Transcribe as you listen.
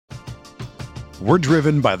We're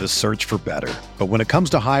driven by the search for better. But when it comes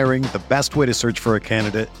to hiring, the best way to search for a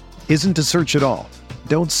candidate isn't to search at all.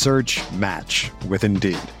 Don't search, match with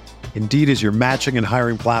Indeed. Indeed is your matching and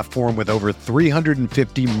hiring platform with over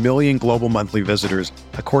 350 million global monthly visitors,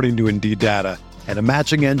 according to Indeed data, and a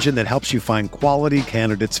matching engine that helps you find quality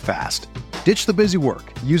candidates fast. Ditch the busy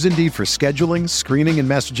work. Use Indeed for scheduling, screening, and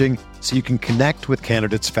messaging so you can connect with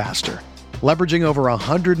candidates faster. Leveraging over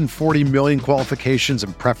 140 million qualifications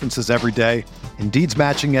and preferences every day, Indeed's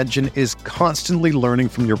matching engine is constantly learning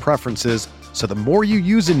from your preferences, so the more you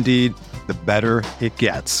use Indeed, the better it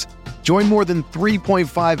gets. Join more than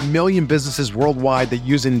 3.5 million businesses worldwide that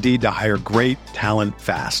use Indeed to hire great talent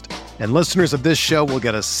fast. And listeners of this show will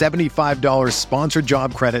get a $75 sponsored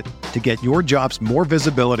job credit to get your jobs more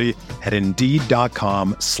visibility at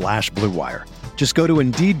Indeed.com/Blue Wire. Just go to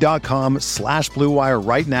Indeed.com/Blue Wire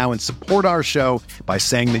right now and support our show by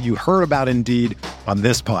saying that you heard about Indeed on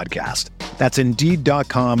this podcast. That's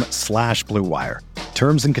Indeed.com/Blue Wire.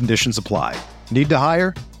 Terms and conditions apply. Need to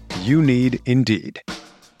hire? You need Indeed.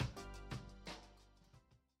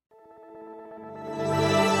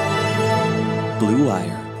 Blue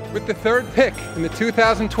Wire. With the third pick in the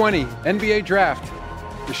 2020 NBA Draft,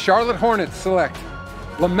 the Charlotte Hornets select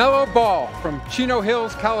LaMelo Ball from Chino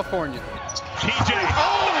Hills, California. TJ,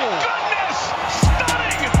 oh my goodness!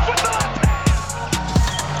 Stunning with the left hand!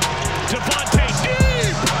 Devontae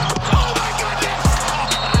deep! Oh my goodness!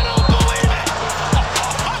 I don't believe it! A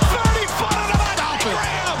 30-footer to the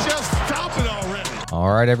Just stop it already.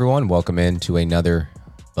 All right, everyone. Welcome into another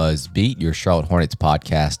Buzz Beat, your Charlotte Hornets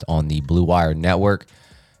podcast on the Blue Wire Network.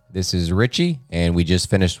 This is Richie, and we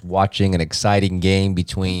just finished watching an exciting game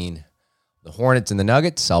between the Hornets and the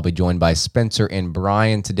Nuggets. I'll be joined by Spencer and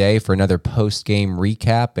Brian today for another post-game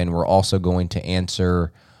recap, and we're also going to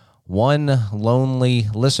answer one lonely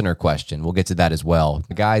listener question. We'll get to that as well.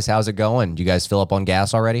 Guys, how's it going? Do you guys fill up on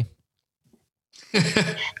gas already?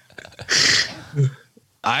 I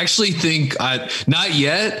actually think not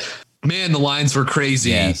yet. Man, the lines were crazy.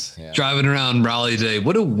 Yes, yeah. Driving around Raleigh today.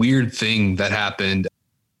 What a weird thing that happened.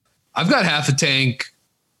 I've got half a tank.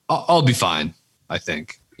 I'll be fine, I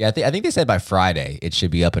think. Yeah, I think they said by Friday it should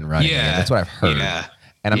be up and running. Yeah, that's what I've heard. Yeah,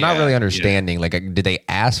 and I'm not really understanding. Like, did they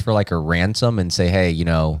ask for like a ransom and say, hey,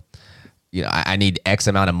 I need X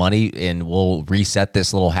amount of money and we'll reset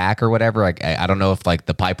this little hack or whatever? Like, I don't know if like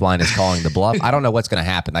the pipeline is calling the bluff. I don't know what's going to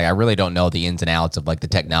happen. Like, I really don't know the ins and outs of like the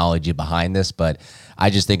technology behind this, but I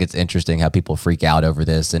just think it's interesting how people freak out over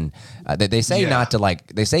this. And they say not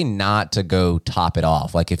to go top it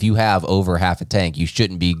off. Like, if you have over half a tank, you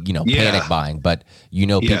shouldn't be, panic buying, but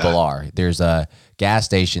people are. There's a gas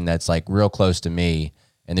station that's like real close to me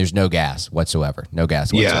and there's no gas whatsoever. No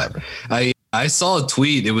gas whatsoever. Yeah. I saw a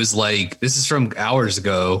tweet. It was like, this is from hours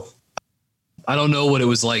ago. I don't know what it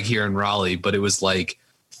was like here in Raleigh, but it was like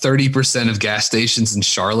 30% of gas stations in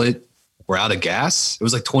Charlotte were out of gas. It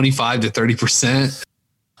was like 25 to 30%.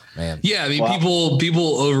 Man. Yeah, I mean,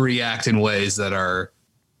 people overreact in ways that are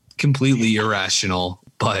completely irrational.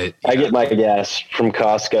 But I get my gas from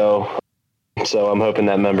Costco, so I'm hoping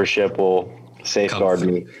that membership will safeguard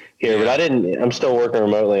me here. Yeah. But I'm still working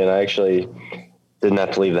remotely, and I actually didn't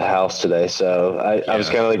have to leave the house today. So I was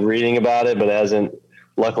kind of like reading about it, but it hasn't.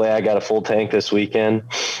 Luckily, I got a full tank this weekend.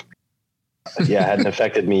 Yeah, it hadn't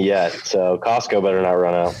affected me yet. So Costco better not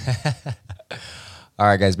run out. All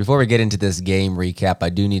right, guys, before we get into this game recap, I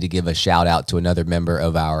do need to give a shout out to another member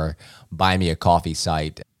of our Buy Me a Coffee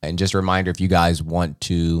site. And just a reminder, if you guys want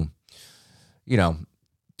to,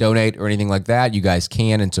 donate or anything like that, you guys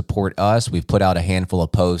can and support us. We've put out a handful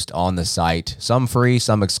of posts on the site, some free,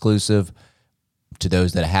 some exclusive to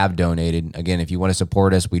those that have donated. Again, if you want to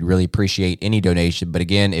support us, we'd really appreciate any donation. But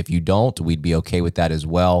again, if you don't, we'd be okay with that as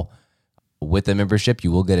well. With the membership,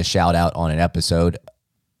 you will get a shout out on an episode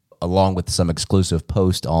along with some exclusive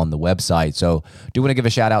post on the website. So do want to give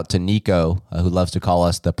a shout out to Nico, who loves to call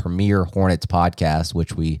us the Premier Hornets Podcast,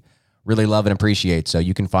 which we really love and appreciate. So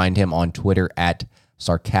you can find him on Twitter at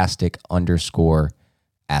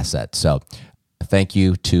sarcastic_asset. So thank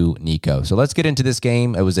you to Nico. So let's get into this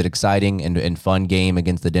game. It was an exciting and fun game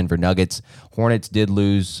against the Denver Nuggets. Hornets did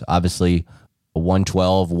lose, obviously,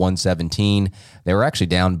 112-117. They were actually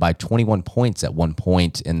down by 21 points at one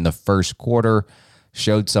point in the first quarter.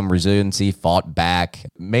 Showed some resiliency, fought back,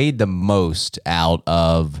 made the most out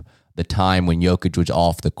of the time when Jokic was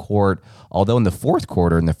off the court. Although in the fourth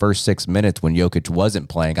quarter, in the first 6 minutes when Jokic wasn't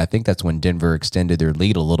playing, I think that's when Denver extended their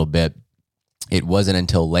lead a little bit. It wasn't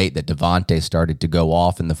until late that Devontae started to go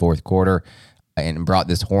off in the fourth quarter and brought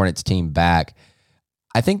this Hornets team back.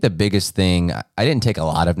 I think the biggest thing, I didn't take a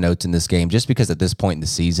lot of notes in this game just because at this point in the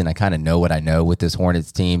season, I kind of know what I know with this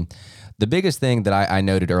Hornets team. the biggest thing that I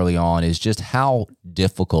noted early on is just how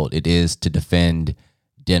difficult it is to defend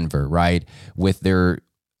Denver, right? With their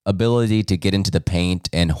ability to get into the paint,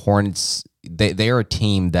 and Hornets, they are a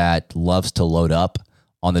team that loves to load up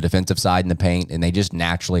on the defensive side in the paint, and they just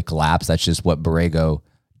naturally collapse. That's just what Borrego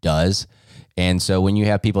does. And so when you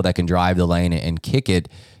have people that can drive the lane and kick it,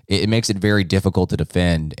 it makes it very difficult to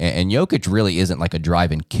defend. And Jokic really isn't like a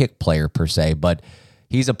drive and kick player per se, but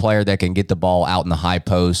he's a player that can get the ball out in the high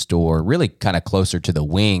post or really kind of closer to the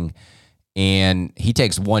wing. And he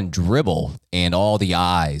takes one dribble and all the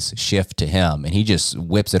eyes shift to him, and he just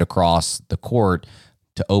whips it across the court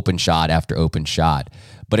to open shot after open shot.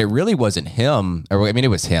 But it really wasn't him. I mean, it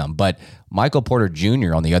was him, but Michael Porter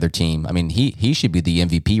Jr. on the other team, I mean, he should be the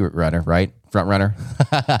MVP runner, right? Front runner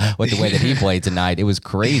with the way that he played tonight. It was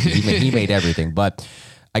crazy. He made everything. But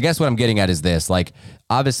I guess what I'm getting at is this, like,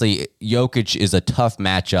 obviously Jokic is a tough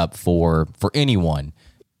matchup for anyone,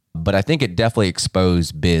 but I think it definitely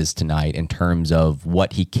exposed Biz tonight in terms of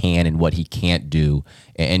what he can and what he can't do.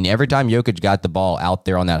 And every time Jokic got the ball out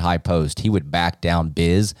there on that high post, he would back down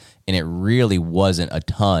Biz, and it really wasn't a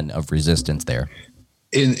ton of resistance there.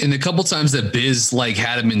 In a couple times that Biz like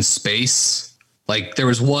had him in space, like there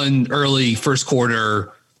was one early first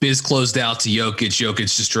quarter, Biz closed out to Jokic.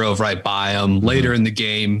 Jokic just drove right by him. Mm-hmm. Later in the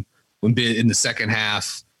game, when Biz, in the second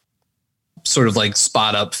half, sort of like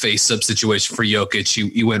spot up, face up situation for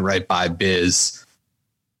Jokic, he went right by Biz.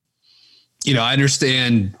 You know, I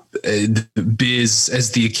understand Biz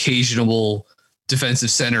as the occasional defensive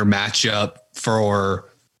center matchup for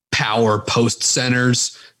power post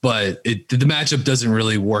centers, but the matchup doesn't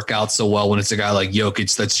really work out so well when it's a guy like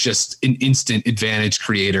Jokic that's just an instant advantage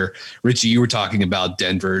creator. Richie, you were talking about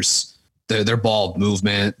Denver's their ball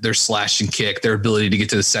movement, their slash and kick, their ability to get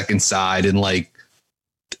to the second side, and like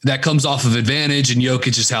that comes off of advantage, and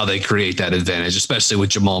Jokic is how they create that advantage, especially with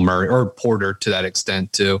Jamal Murray or Porter to that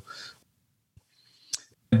extent too.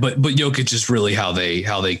 But Jokic is really how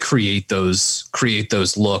they create those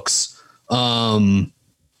looks.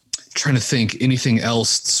 Trying to think anything else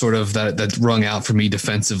sort of that rung out for me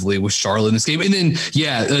defensively with Charlotte in this game. And then,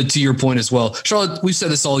 to your point as well, Charlotte, we've said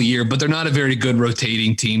this all year, but they're not a very good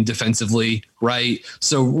rotating team defensively, right?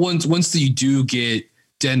 So once you do get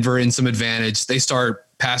Denver in some advantage, they start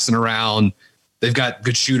passing around. They've got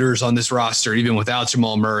good shooters on this roster, even without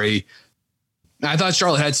Jamal Murray. I thought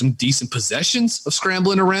Charlotte had some decent possessions of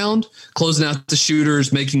scrambling around, closing out the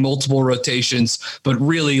shooters, making multiple rotations, but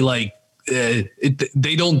really like,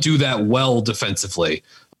 they don't do that well defensively.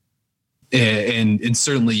 And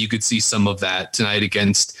certainly you could see some of that tonight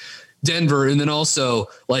against Denver. And then also,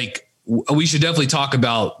 like, we should definitely talk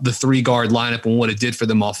about the 3-guard lineup and what it did for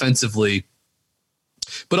them offensively.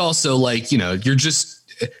 But also, like, you know, you're just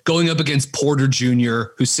going up against Porter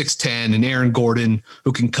Jr., who's 6'10", and Aaron Gordon,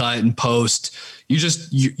 who can cut and post.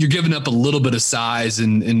 You're giving up a little bit of size,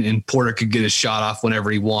 and Porter could get his shot off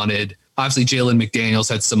whenever he wanted. Obviously, Jalen McDaniels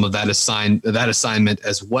had some of that assignment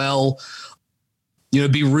as well. You know,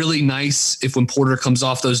 it'd be really nice if when Porter comes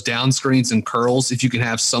off those down screens and curls, if you can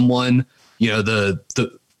have someone, you know,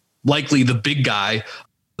 the likely the big guy,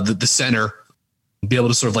 the center, be able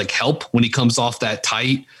to sort of like help when he comes off that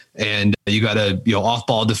tight, and you got a off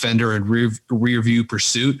ball defender and rear view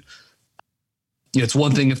pursuit. You know, it's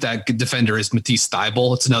one thing if that defender is Matisse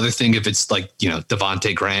Thybulle. It's another thing if it's like,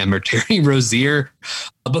 Devontae Graham or Terry Rozier.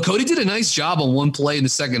 But Cody did a nice job on one play in the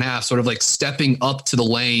second half, sort of like stepping up to the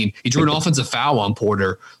lane. He drew an offensive foul on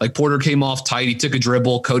Porter. Like Porter came off tight. He took a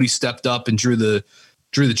dribble. Cody stepped up and drew the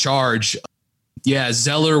charge. Yeah,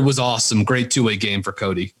 Zeller was awesome. Great 2-way game for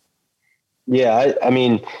Cody. Yeah, I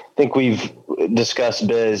mean, I think we've discussed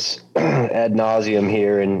Biz ad nauseum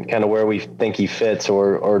here and kind of where we think he fits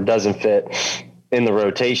or doesn't fit in the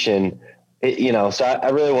rotation. So I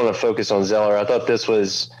really want to focus on Zeller. I thought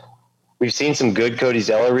we've seen some good Cody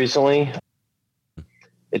Zeller recently.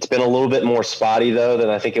 It's been a little bit more spotty though than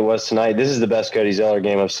I think it was tonight. This is the best Cody Zeller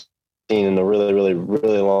game I've seen in a really, really,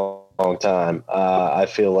 really long time. I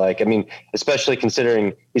feel like, especially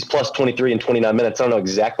considering he's plus 23 in 29 minutes. I don't know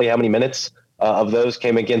exactly how many minutes of those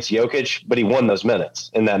came against Jokic, but he won those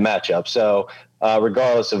minutes in that matchup. So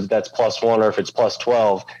regardless if that's plus 1 or if it's plus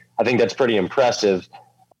 12, I think that's pretty impressive.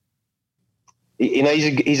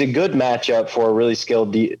 He's a good matchup for a really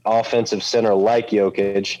skilled offensive center like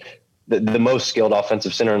Jokic, the most skilled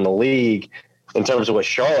offensive center in the league in terms of what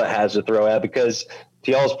Charlotte has to throw at, because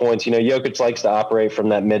to y'all's points, Jokic likes to operate from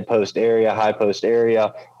that mid-post area, high-post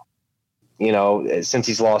area. Since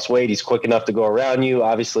he's lost weight, he's quick enough to go around you.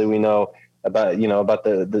 Obviously, we know about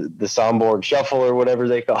the Sombor shuffle or whatever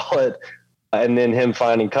they call it, and then him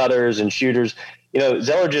finding cutters and shooters.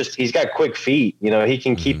 Zeller he's got quick feet. He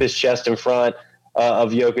can keep his chest in front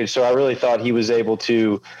of Jokic. So I really thought he was able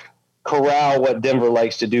to corral what Denver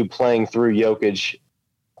likes to do, playing through Jokic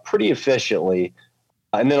pretty efficiently.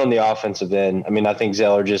 And then on the offensive end, I think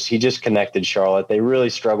Zeller he just connected Charlotte. They really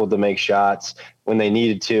struggled to make shots when they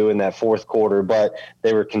needed to in that fourth quarter, but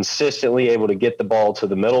they were consistently able to get the ball to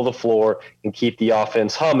the middle of the floor and keep the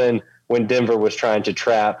offense humming when Denver was trying to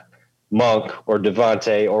trap Monk or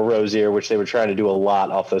Devontae or Rozier, which they were trying to do a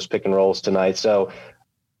lot off those pick and rolls tonight. So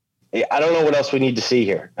I don't know what else we need to see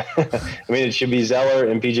here. It should be Zeller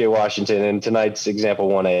and PJ Washington, and tonight's example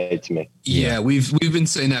 1A to me. Yeah, we've been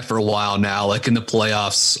saying that for a while now. Like in the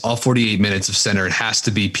playoffs, all 48 minutes of center, it has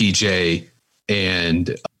to be PJ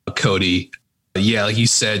and Cody. Yeah, like you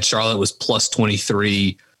said, Charlotte was plus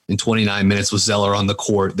 23 in 29 minutes with Zeller on the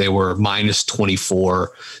court. They were minus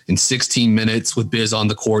 24 in 16 minutes with Biz on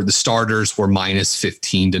the court. The starters were minus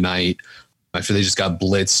 15 tonight after they just got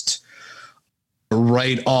blitzed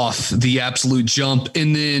right off the absolute jump.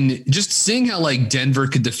 And then just seeing how like Denver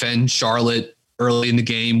could defend Charlotte early in the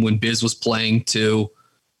game when Biz was playing too,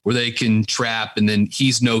 where they can trap and then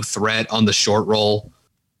he's no threat on the short roll.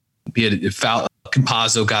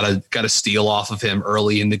 Campazzo got a steal off of him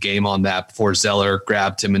early in the game on that before Zeller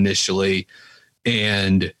grabbed him initially.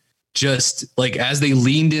 And just like as they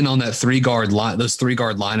leaned in on that those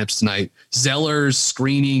 3-guard lineups tonight, Zeller's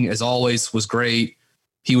screening as always was great.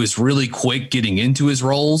 He was really quick getting into his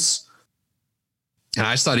roles. And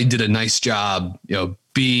I just thought he did a nice job,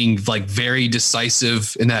 being like very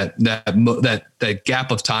decisive in that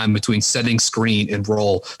gap of time between setting screen and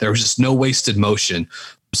roll. There was just no wasted motion.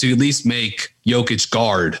 So you at least make Jokic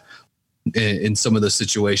guard in some of those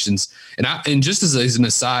situations. And just as an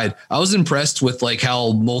aside, I was impressed with like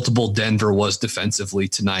how multiple Denver was defensively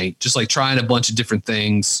tonight, just like trying a bunch of different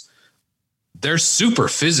things. They're super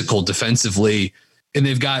physical defensively, and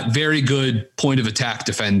they've got very good point of attack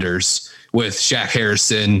defenders with Shaq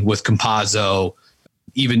Harrison, with Campazzo,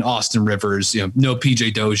 even Austin Rivers, no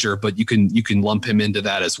PJ Dozier, but you can lump him into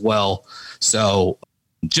that as well. So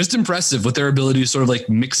just impressive with their ability to sort of like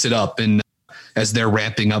mix it up. And as they're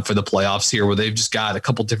ramping up for the playoffs here, where they've just got a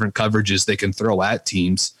couple different coverages they can throw at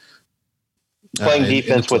teams. Playing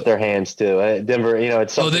defense with their hands too. Denver,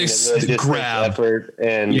 it's something they that really just grab effort,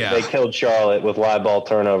 and they killed Charlotte with live ball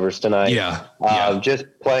turnovers tonight. Just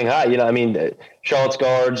playing high. Charlotte's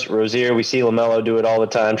guards, Rozier, we see LaMelo do it all the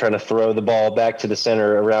time, trying to throw the ball back to the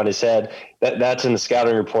center around his head. That's in the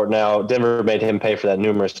scouting report now. Denver made him pay for that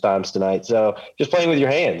numerous times tonight. So just playing with your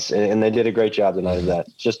hands, and they did a great job tonight of that.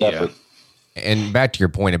 It's just effort. And back to your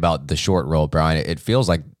point about the short roll, Brian, it feels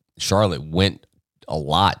like Charlotte went a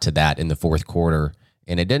lot to that in the fourth quarter,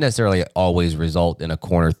 and it didn't necessarily always result in a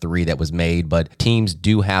corner three that was made, but teams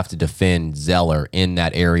do have to defend Zeller in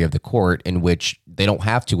that area of the court in which they don't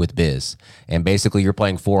have to with Biz. And basically you're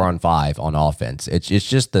playing 4-on-5 on offense. It's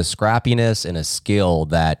just the scrappiness and a skill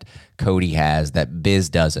that Cody has that Biz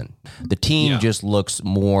doesn't. The team just looks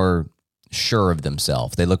more sure of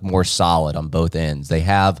themselves. They look more solid on both ends. They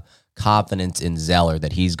have confidence in Zeller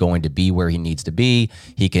that he's going to be where he needs to be.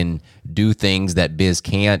 He can do things that Biz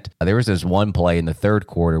can't. There was this one play in the third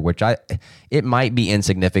quarter, which it might be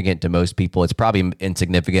insignificant to most people. It's probably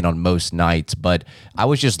insignificant on most nights, but I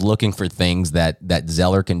was just looking for things that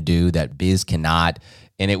Zeller can do that Biz cannot.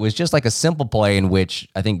 And it was just like a simple play in which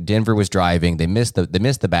I think Denver was driving. They missed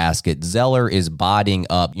the basket. Zeller is bodying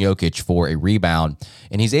up Jokic for a rebound,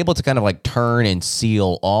 and he's able to kind of like turn and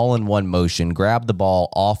seal all in one motion, grab the ball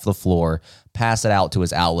off the floor, pass it out to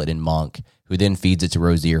his outlet in Monk, who then feeds it to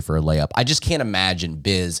Rozier for a layup. I just can't imagine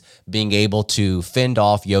Biz being able to fend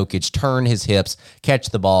off Jokic, turn his hips, catch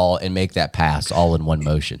the ball, and make that pass all in one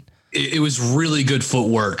motion. It was really good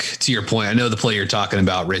footwork, to your point. I know the play you're talking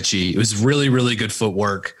about, Richie. It was really, really good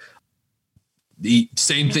footwork. The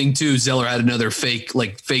same thing, too. Zeller had another fake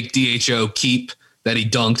DHO keep that he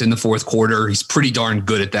dunked in the fourth quarter. He's pretty darn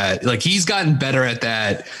good at that. Like, he's gotten better at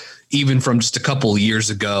that even from just a couple of years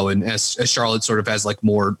ago. And as Charlotte sort of has like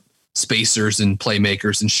more spacers and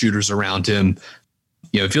playmakers and shooters around him,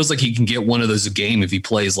 it feels like he can get one of those a game if he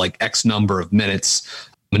plays like X number of minutes.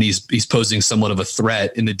 When he's posing somewhat of a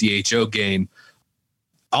threat in the DHO game.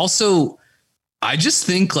 Also, I just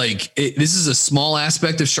think like this is a smaller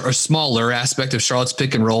aspect of Charlotte's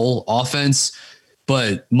pick and roll offense,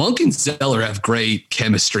 but Monk and Zeller have great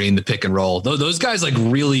chemistry in the pick and roll. Those guys like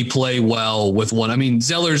really play well with one. I mean,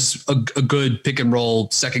 Zeller's a good pick and roll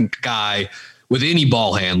second guy with any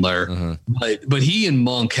ball handler, but he and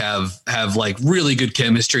Monk have like really good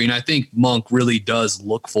chemistry. And I think Monk really does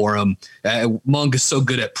look for him. Monk is so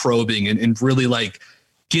good at probing and really like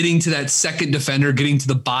getting to that second defender, getting to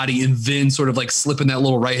the body, and then sort of like slipping that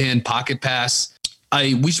little right-hand pocket pass.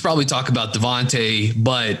 We should probably talk about Devontae,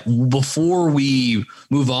 but before we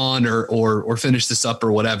move on or finish this up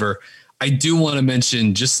or whatever, I do want to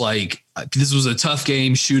mention just like this was a tough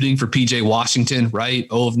game shooting for PJ Washington, right?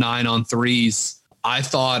 0 of 9 on threes. I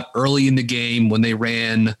thought early in the game when they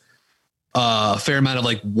ran a fair amount of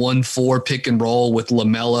like 1-4 pick and roll with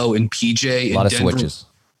LaMelo and PJ. A lot of switches.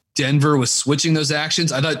 Denver was switching those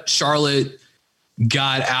actions. I thought Charlotte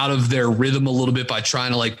got out of their rhythm a little bit by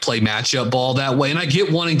trying to like play matchup ball that way. And I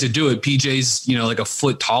get wanting to do it. PJ's, like a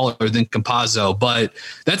foot taller than Campazzo, but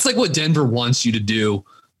that's like what Denver wants you to do.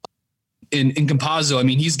 In Campazzo, I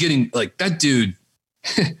mean, he's getting like that dude.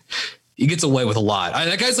 He gets away with a lot.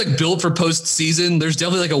 That guy's like built for postseason. There's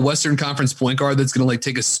definitely like a Western Conference point guard that's going to like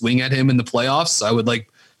take a swing at him in the playoffs. I would like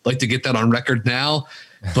to get that on record now.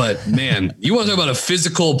 But man, you want to talk about a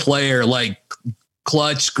physical player, like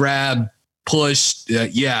clutch, grab, push.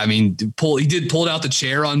 I mean, he did pull out the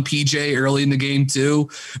chair on PJ early in the game too.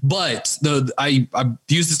 But I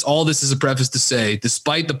use all this as a preface to say,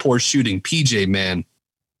 despite the poor shooting, PJ, man,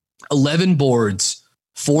 11 boards,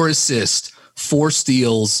 4 assists, 4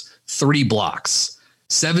 steals, 3 blocks,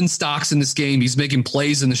 7 stocks in this game. He's making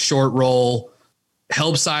plays in the short roll,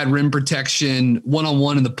 help side rim protection,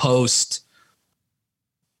 one-on-one in the post.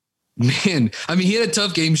 Man, I mean, he had a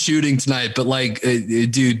tough game shooting tonight, but like,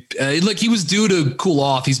 dude, like he was due to cool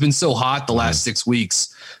off. He's been so hot the last 6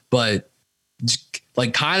 weeks, but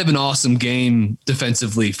like kind of an awesome game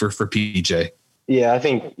defensively for PJ. Yeah, I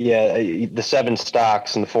think, the 7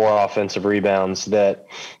 stocks and the 4 offensive rebounds that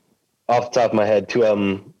off the top of my head, 2 of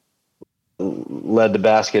them led to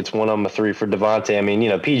baskets, 1 of them a 3 for Devontae. I mean,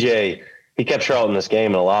 PJ, he kept Charlotte in this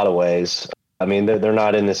game in a lot of ways. I mean, they're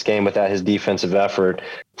not in this game without his defensive effort.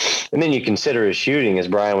 And then you consider his shooting, as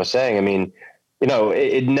Brian was saying. I mean,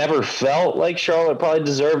 it never felt like Charlotte probably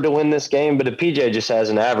deserved to win this game, but if PJ just has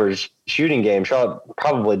an average shooting game, Charlotte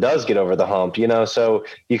probably does get over the hump, So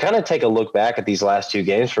you kind of take a look back at these last 2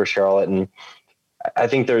 games for Charlotte, and I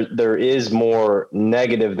think there is more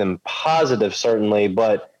negative than positive, certainly,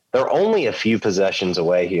 but they're only a few possessions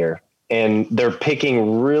away here, and they're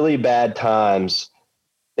picking really bad times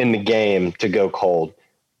in the game to go cold.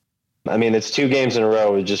 I mean, it's 2 games in a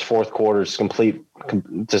row with just fourth quarters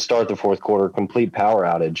to start the fourth quarter, complete power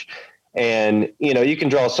outage. And, you can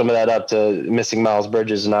draw some of that up to missing Miles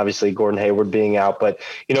Bridges and obviously Gordon Hayward being out. But,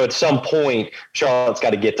 at some point, Charlotte's got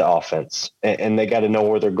to get to offense and they got to know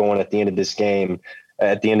where they're going at the end of this game,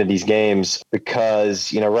 at the end of these games,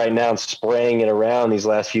 because, right now it's spraying it around these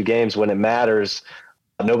last few games when it matters.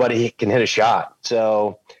 Nobody can hit a shot.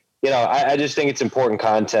 So, I just think it's important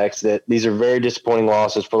context that these are very disappointing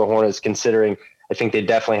losses for the Hornets, considering I think they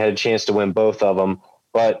definitely had a chance to win both of them,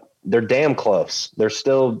 but they're damn close. They're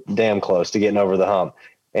still damn close to getting over the hump.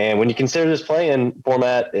 And when you consider this play-in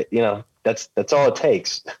format, that's all it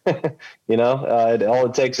takes. All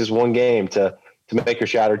it takes is 1 game to make your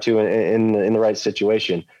shot or 2 in the right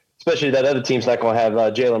situation. Especially that other team's not going to have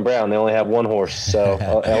Jaylen Brown. They only have 1 horse. So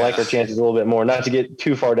I like our chances a little bit more, not to get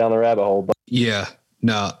too far down the rabbit hole. But yeah.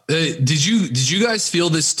 No. Did you guys feel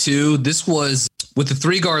this too? This was with the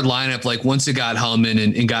 3-guard lineup, like once it got humming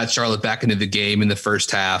and got Charlotte back into the game in the first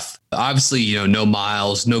half. Obviously, no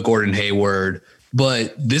Miles, no Gordon Hayward,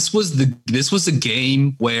 but this was a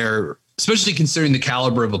game where, especially considering the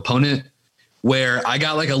caliber of opponent, where I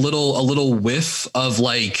got like a little whiff of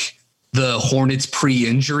like the Hornets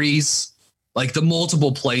pre-injuries, like the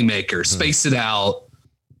multiple playmakers, space it out,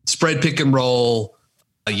 spread pick and roll.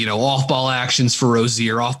 Off-ball actions for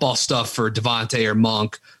Rozier, off-ball stuff for Devontae or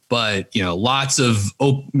Monk, but, lots of,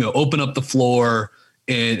 open up the floor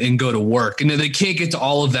and go to work. And they can't get to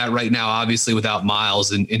all of that right now, obviously, without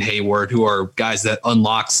Miles and Hayward, who are guys that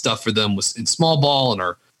unlock stuff for them in small ball and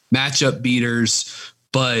are matchup beaters.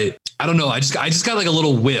 But I don't know. I just got like a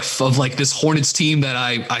little whiff of like this Hornets team that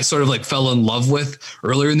I sort of like fell in love with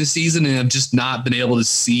earlier in the season, and I've just not been able to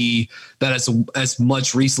see that as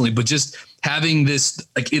much recently. But just having this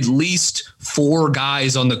like at least 4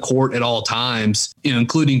 guys on the court at all times,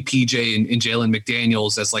 including PJ and Jalen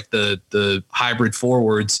McDaniels as like the hybrid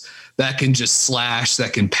forwards that can just slash,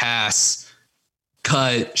 that can pass,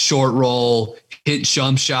 cut, short roll, hit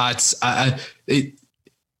jump shots.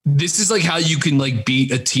 This is like how you can like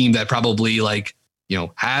beat a team that probably like,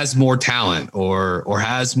 has more talent or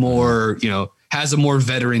has more, has a more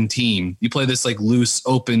veteran team. You play this like loose,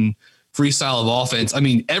 open, freestyle of offense. I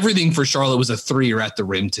mean, everything for Charlotte was a 3 or at the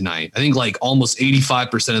rim tonight. I think like almost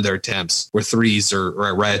 85% of their attempts were 3s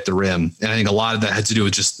or right at the rim. And I think a lot of that had to do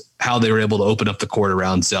with just how they were able to open up the court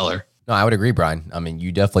around Zeller. No, I would agree, Brian. I mean,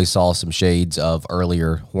 you definitely saw some shades of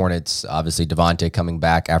earlier Hornets. Obviously, Devontae coming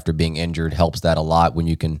back after being injured helps that a lot when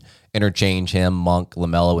you can interchange him, Monk,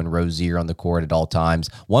 LaMelo, and Rozier on the court at all times.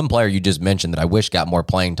 One player you just mentioned that I wish got more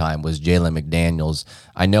playing time was Jalen McDaniels.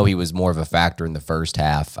 I know he was more of a factor in the first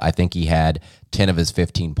half. I think he had 10 of his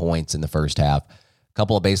 15 points in the first half. A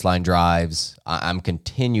couple of baseline drives. I'm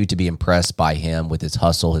continued to be impressed by him with his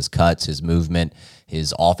hustle, his cuts, his movement,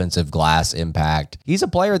 his offensive glass impact. He's a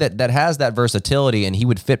player that has that versatility, and he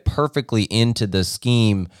would fit perfectly into the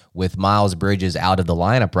scheme with Miles Bridges out of the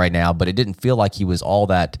lineup right now, but it didn't feel like he was all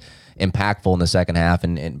that impactful in the second half,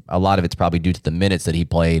 and a lot of it's probably due to the minutes that he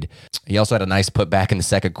played. He also had a nice putback in the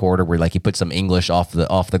second quarter where he put some English off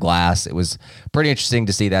the glass. It was pretty interesting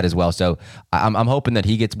to see that as well. So I'm hoping that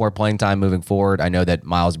he gets more playing time moving forward. I know that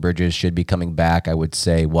Miles Bridges should be coming back. I would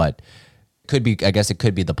say I guess it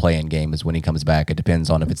could be the play-in game is when he comes back. It depends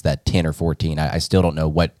on if it's that 10 or 14. I still don't know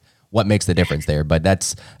what makes the difference there, but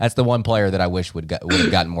that's the one player that I wish would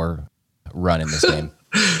have gotten more run in this game.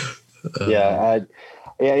 Yeah,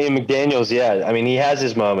 McDaniels. Yeah, I mean, he has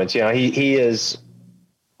his moments. He is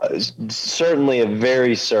certainly a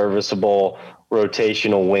very serviceable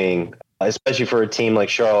rotational wing, especially for a team like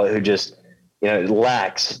Charlotte who just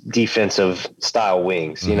lacks defensive style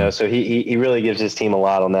wings. So he really gives his team a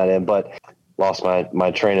lot on that end. But lost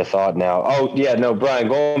my train of thought now. Oh yeah, no, Brian,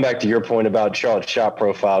 going back to your point about Charlotte's shot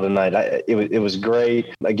profile tonight, it was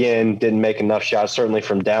great. Again, didn't make enough shots, certainly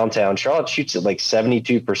from downtown. Charlotte shoots at like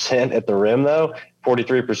 72% at the rim, though.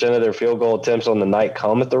 43% of their field goal attempts on the night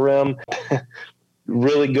come at the rim.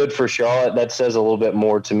 Really good for Charlotte. That says a little bit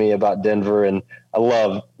more to me about Denver. And I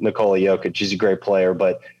love Nikola Jokic. He's a great player,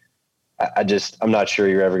 but I'm not sure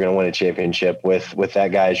you're ever going to win a championship with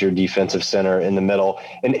that guy as your defensive center in the middle.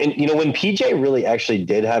 And when PJ really actually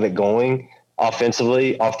did have it going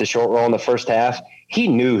offensively off the short roll in the first half, he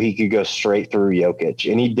knew he could go straight through Jokic,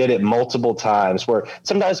 and he did it multiple times where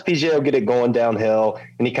sometimes PJ will get it going downhill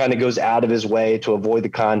and he kind of goes out of his way to avoid the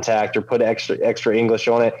contact or put extra English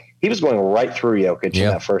on it. He was going right through Jokic in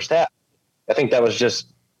that first half. I think that was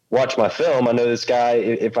just watch my film. I know this guy,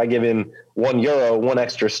 if I give him €1, one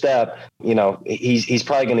extra step, he's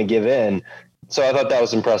probably going to give in. So I thought that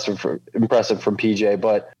was impressive from PJ,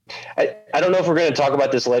 but I don't know if we're going to talk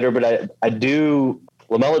about this later, but I do.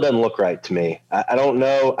 LaMelo doesn't look right to me. I don't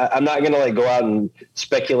know. I'm not going to go out and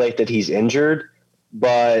speculate that he's injured,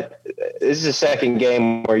 but this is a second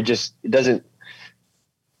game where he just doesn't.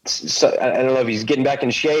 So I don't know if he's getting back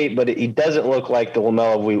in shape, but he doesn't look like the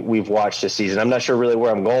LaMelo we've watched this season. I'm not sure really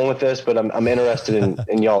where I'm going with this, but I'm interested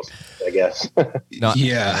in y'all's, I guess. No,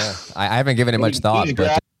 yeah. I haven't given it much thought,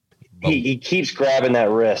 but he keeps grabbing that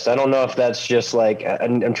wrist. I don't know if that's just like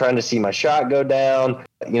I'm trying to see my shot go down.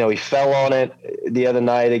 He fell on it the other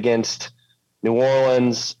night against New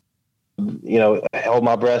Orleans. Held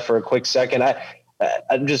my breath for a quick second.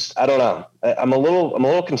 I don't know. I'm a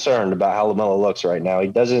little concerned about how LaMelo looks right now.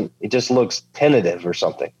 He just looks tentative or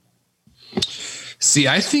something. See,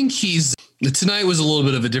 I think tonight was a little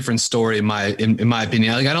bit of a different story in my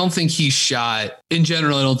opinion. Like, I don't think he shot in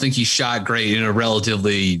general. I don't think he shot great in a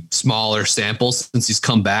relatively smaller sample since he's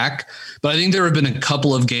come back. But I think there have been a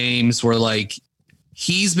couple of games where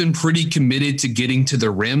he's been pretty committed to getting to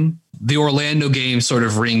the rim. The Orlando game sort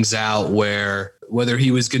of rings out whether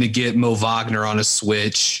he was going to get Mo Wagner on a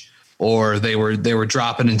switch or they were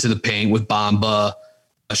dropping into the paint with Bamba.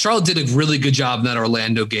 Charlotte did a really good job in that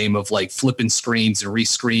Orlando game of flipping screens and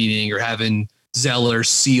rescreening or having Zeller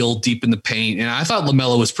seal deep in the paint. And I thought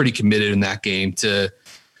LaMelo was pretty committed in that game to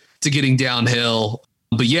getting downhill.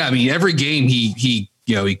 But yeah, I mean, every game he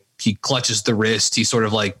clutches the wrist. He sort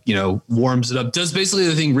of warms it up, does basically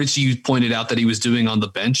the thing Richie pointed out that he was doing on the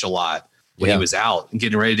bench a lot when he was out and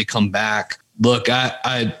getting ready to come back. Look,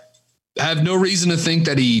 I have no reason to think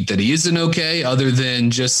that he isn't okay, other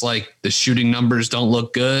than just the shooting numbers don't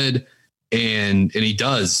look good, and he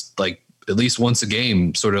does at least once a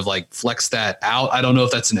game sort of flex that out. I don't know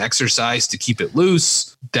if that's an exercise to keep it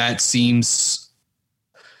loose. That seems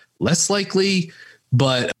less likely,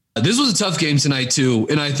 but this was a tough game tonight too,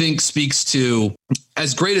 and I think speaks to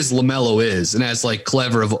as great as LaMelo is, and as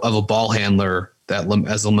clever of a ball handler as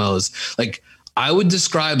LaMelo is. I would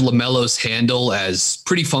describe LaMelo's handle as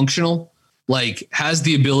pretty functional, has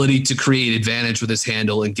the ability to create advantage with his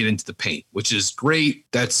handle and get into the paint, which is great.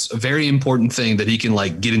 That's a very important thing, that he can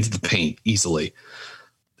get into the paint easily.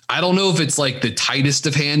 I don't know if it's the tightest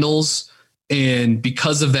of handles. And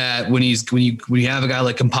because of that, when you have a guy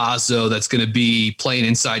like Campazzo that's going to be playing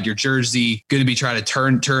inside your jersey, going to be trying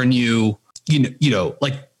to turn you,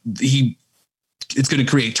 he it's going to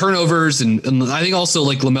create turnovers. And I think also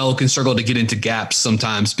like LaMelo can struggle to get into gaps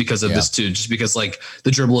sometimes because of this too, just because like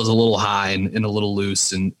the dribble is a little high and a little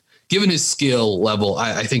loose. And given his skill level,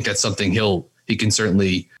 I think that's something he can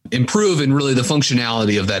certainly improve. And really the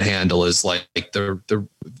functionality of that handle is like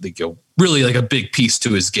they go really like a big piece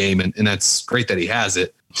to his game. And that's great that he has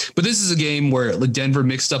it. But this is a game where Denver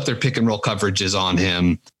mixed up their pick and roll coverages on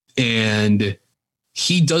him, and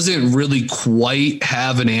he doesn't really quite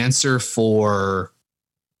have an answer for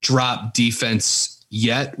drop defense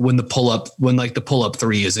yet when the pull up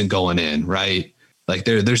three isn't going in, right? Like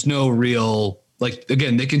there's no real, like,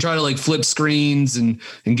 again, they can try to like flip screens and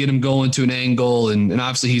get him going to an angle. And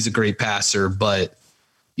obviously he's a great passer, but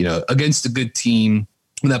against a good team,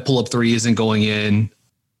 when that pull up three isn't going in,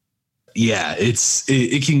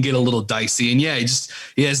 it can get a little dicey. And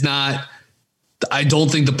he has not, I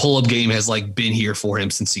don't think the pull-up game has like been here for him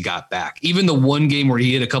since he got back. Even the one game where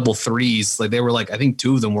he hit a couple threes, like they were like, I think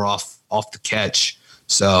two of them were off the catch.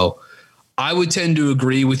 So I would tend to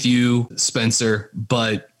agree with you, Spencer,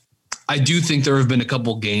 but I do think there have been a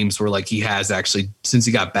couple games where like he has actually, since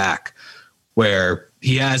he got back, where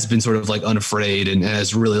he has been sort of like unafraid and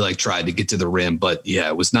has really like tried to get to the rim. But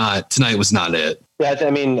tonight was not it. Yeah, I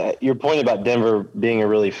mean, your point about Denver being a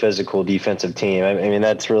really physical defensive team, I mean,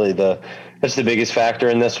 that's really that's the biggest factor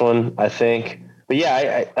in this one, I think. But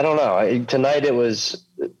yeah, I don't know. Tonight it was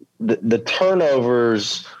the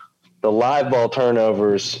turnovers, the live ball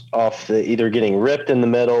turnovers off the either getting ripped in the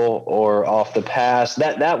middle or off the pass.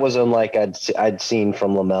 That was unlike I'd seen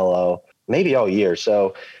from LaMelo maybe all year.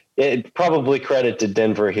 So it probably credit to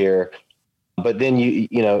Denver here. But then you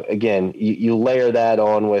layer that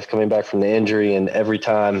on with coming back from the injury, and every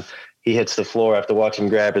time he hits the floor, I have to watch him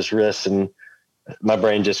grab his wrists, and my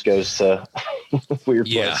brain just goes to weird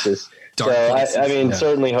places. So I mean,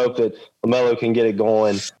 certainly hope that LaMelo can get it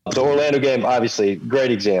going. The Orlando game, obviously,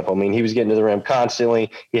 great example. I mean, he was getting to the rim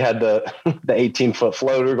constantly. He had the 18-foot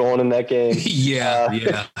floater going in that game.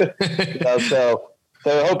 So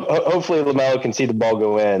hopefully LaMelo can see the ball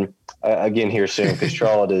go in again here soon, because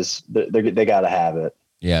Charlotte they got to have it.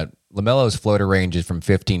 Yeah, LaMelo's floater range is from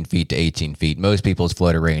 15 feet to 18 feet. Most people's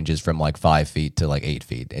floater range is from like 5 feet to like 8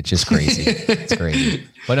 feet. It's just crazy. It's crazy.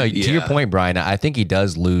 But no, to your point, Brian, I think he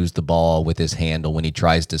does lose the ball with his handle when he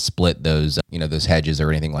tries to split those, those hedges or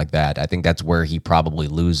anything like that. I think that's where he probably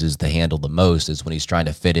loses the handle the most, is when he's trying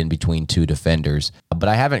to fit in between two defenders. But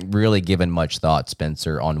I haven't really given much thought,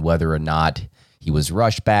 Spencer, on whether or not he was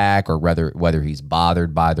rushed back or whether he's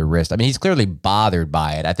bothered by the wrist. I mean, he's clearly bothered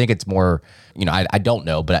by it. I think it's more, I don't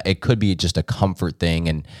know, but it could be just a comfort thing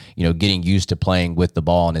and, getting used to playing with the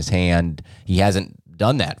ball in his hand. He hasn't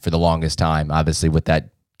done that for the longest time, obviously, with that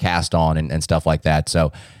cast on and stuff like that.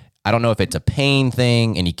 So I don't know if it's a pain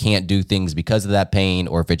thing and he can't do things because of that pain,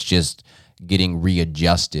 or if it's just getting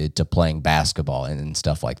readjusted to playing basketball and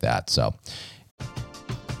stuff like that. So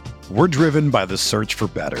we're driven by the search for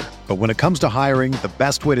better. But when it comes to hiring, the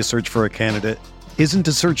best way to search for a candidate isn't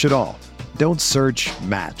to search at all. Don't search,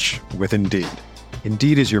 match with Indeed.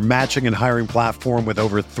 Indeed is your matching and hiring platform with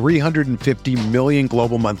over 350 million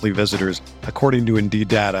global monthly visitors, according to Indeed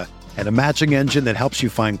data, and a matching engine that helps you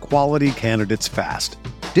find quality candidates fast.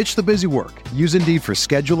 Ditch the busy work. Use Indeed for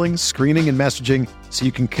scheduling, screening, and messaging so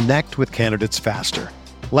you can connect with candidates faster.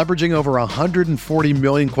 Leveraging over 140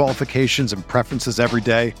 million qualifications and preferences every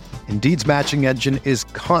day, Indeed's matching engine is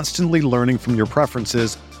constantly learning from your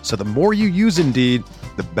preferences, so the more you use Indeed,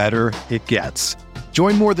 the better it gets.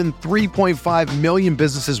 Join more than 3.5 million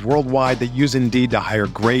businesses worldwide that use Indeed to hire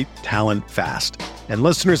great talent fast. And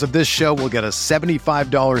listeners of this show will get a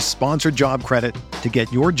 $75 sponsored job credit to get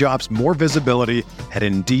your jobs more visibility at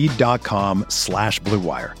Indeed.com/Blue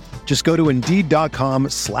Wire. Just go to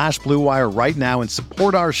Indeed.com/Blue Wire right now and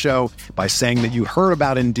support our show by saying that you heard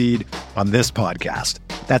about Indeed on this podcast.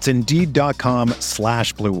 That's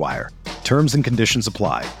Indeed.com/Blue Wire. Terms and conditions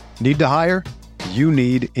apply. Need to hire? You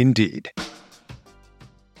need Indeed.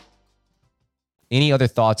 Any other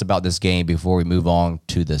thoughts about this game before we move on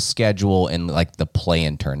to the schedule and like the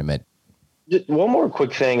play-in tournament? Just one more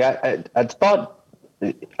quick thing. I thought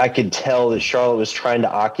I could tell that Charlotte was trying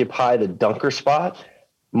to occupy the dunker spot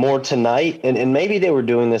more tonight. And maybe they were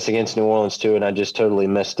doing this against New Orleans too, and I just totally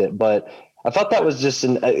missed it. But I thought that was just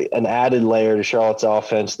an added layer to Charlotte's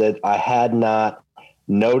offense that I had not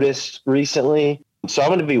noticed recently. So I'm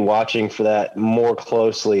going to be watching for that more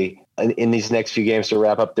closely in these next few games to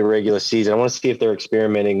wrap up the regular season. I want to see if they're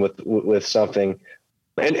experimenting with something.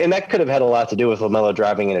 And that could have had a lot to do with LaMelo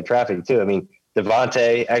driving into traffic too. I mean,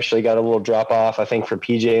 Devontae actually got a little drop off, I think, for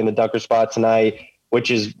PJ in the dunker spot tonight, which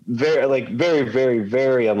is very, very,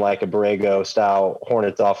 very unlike a Borrego style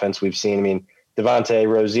Hornets offense we've seen. I mean, Devontae,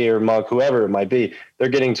 Rozier, Monk, whoever it might be, they're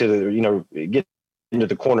getting to the, get into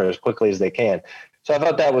the corner as quickly as they can. So I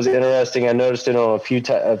thought that was interesting. I noticed it on a few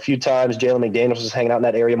times. Jalen McDaniels was hanging out in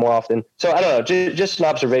that area more often. So I don't know, just an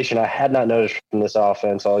observation I had not noticed from this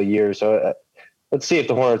offense all year. So let's see if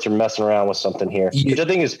the Hornets are messing around with something here, which I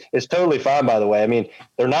think is totally fine, by the way. I mean,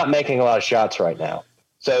 they're not making a lot of shots right now.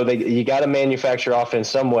 So you got to manufacture offense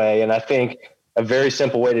some way. And I think a very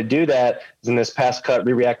simple way to do that is in this pass cut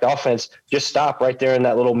re-react offense, just stop right there in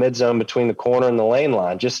that little mid zone between the corner and the lane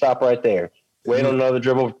line. Just stop right there. Wait on another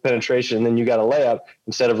dribble penetration, and then you got a layup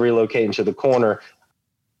instead of relocating to the corner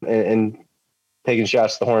and taking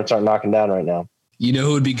shots the Hornets aren't knocking down right now. You know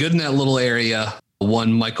who would be good in that little area?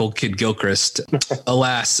 One Michael Kidd-Gilchrist.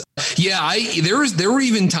 Alas. Yeah, there were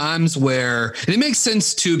even times where, and it makes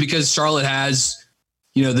sense too, because Charlotte has,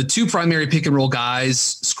 the two primary pick and roll guys,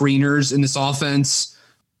 screeners in this offense.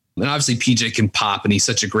 And obviously PJ can pop, and he's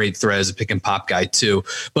such a great threat as a pick and pop guy too.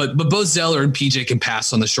 But both Zeller and PJ can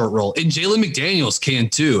pass on the short roll, and Jalen McDaniels can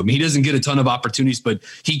too. I mean, he doesn't get a ton of opportunities, but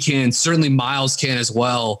he can. Certainly Miles can as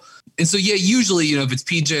well. And so, yeah, usually, if it's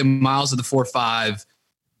PJ and Miles at the 4-5,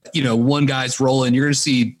 one guy's rolling, you're going to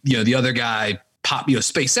see, the other guy pop,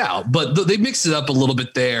 space out. But they mixed it up a little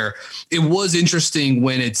bit there. It was interesting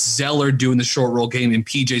when it's Zeller doing the short roll game and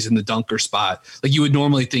PJ's in the dunker spot. Like you would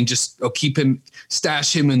normally think just keep him,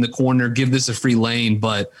 stash him in the corner, give this a free lane.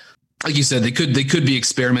 But like you said, they could be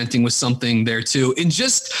experimenting with something there too. And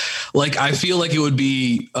just like, I feel like it would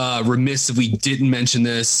be remiss if we didn't mention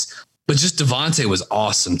this, but just Devontae was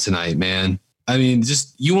awesome tonight, man. I mean,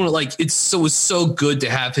 just you want to it was so good to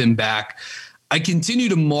have him back. I continue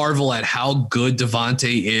to marvel at how good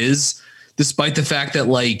Devontae is, despite the fact that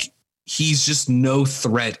he's just no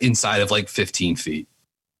threat inside of 15 feet.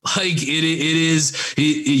 It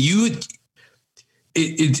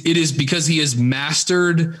is because he has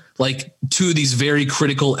mastered two of these very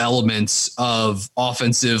critical elements of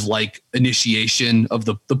offensive initiation of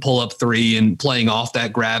the pull-up three and playing off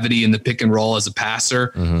that gravity in the pick and roll as a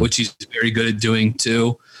passer, which he's very good at doing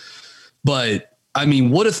too. But I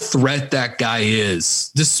mean, what a threat that guy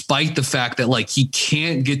is, despite the fact that he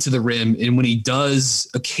can't get to the rim. And when he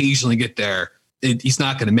does occasionally get there, he's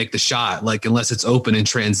not going to make the shot, unless it's open in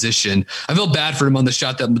transition. I felt bad for him on the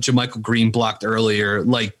shot that JaMychal Green blocked earlier,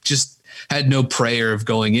 just had no prayer of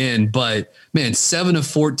going in. But man, 7 of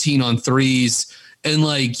 14 on threes. And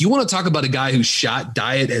you want to talk about a guy whose shot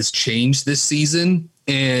diet has changed this season.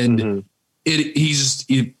 And he's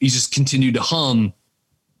just continued to hum.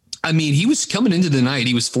 I mean, he was coming into the night,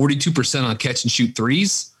 he was 42% on catch and shoot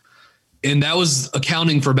threes. And that was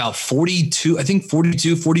accounting for about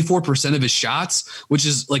 44% of his shots, which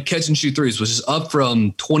is catch and shoot threes, which is up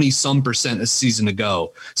from 20% a season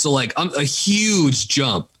ago. So a huge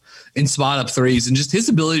jump in spot up threes, and just his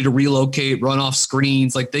ability to relocate, run off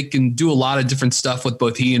screens. They can do a lot of different stuff with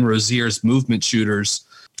both he and Rozier's movement shooters.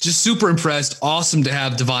 Just super impressed. Awesome to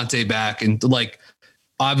have Devontae back. And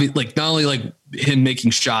obviously, not only him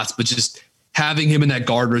making shots, but just having him in that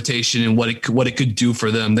guard rotation and what it could do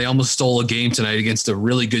for them. They almost stole a game tonight against a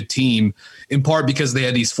really good team, in part because they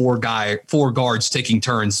had these four guards taking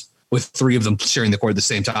turns with three of them sharing the court at the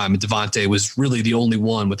same time. And Devontae was really the only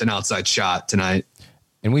one with an outside shot tonight.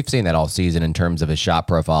 And we've seen that all season in terms of his shot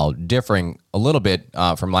profile differing a little bit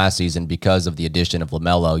from last season because of the addition of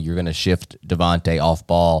LaMelo. You're going to shift Devontae off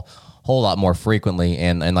ball a whole lot more frequently.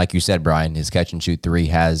 And like you said, Brian, his catch and shoot three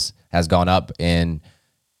has gone up in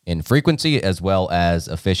frequency as well as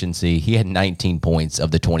efficiency. He had 19 points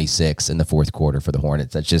of the 26 in the fourth quarter for the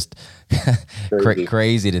Hornets. That's just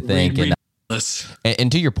crazy to think.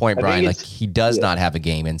 And to your point, Brian, he does not have a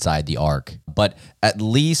game inside the arc, but at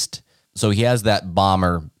least, so he has that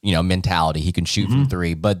bomber, mentality. He can shoot from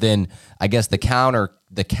three, but then I guess the counter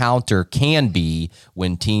can be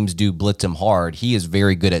when teams do blitz him hard. He is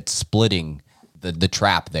very good at splitting the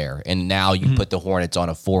trap there. And now you put the Hornets on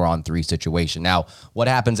a 4-on-3 situation. Now, what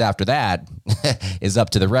happens after that is up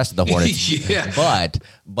to the rest of the Hornets. Yeah. But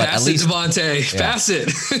pass at least Devontae, pass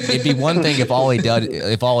it. It'd be one thing if all he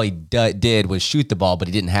did was shoot the ball, but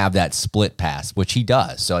he didn't have that split pass, which he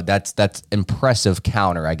does. So that's impressive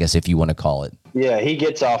counter, I guess, if you want to call it. Yeah, he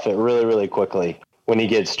gets off it really, really quickly when he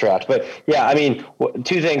gets trapped. But yeah, I mean,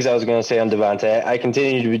 two things I was going to say on Devontae. I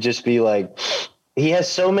continue to just be he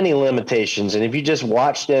has so many limitations. And if you just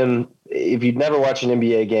watched him, if you'd never watched an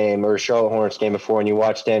NBA game or a Charlotte Hornets game before and you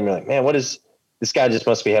watched him, you're like, man, this guy just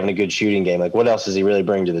must be having a good shooting game. What else does he really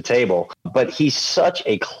bring to the table? But he's such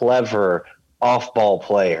a clever off-ball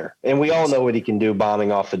player. And we all know what he can do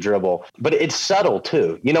bombing off the dribble. But it's subtle,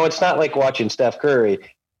 too. It's not like watching Steph Curry.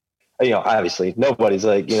 Obviously, nobody's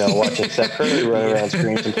watching Steph Curry run around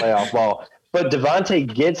screens and play off ball. But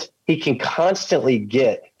Devontae he can constantly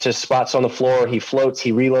get to spots on the floor. He floats,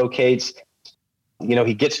 he relocates. You know,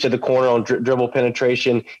 he gets to the corner on dribble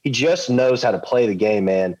penetration. He just knows how to play the game,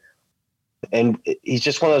 man. And he's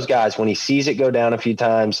just one of those guys, when he sees it go down a few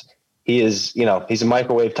times, he's a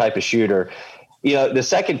microwave type of shooter. You know, the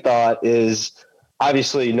second thought is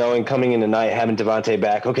obviously knowing coming in tonight, having Devontae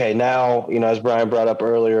back. Okay, now, you know, as Brian brought up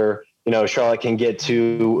earlier, you know, Charlotte can get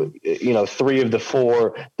to, you know, 3 of the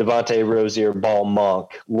 4 Devontae, Rozier, Ball,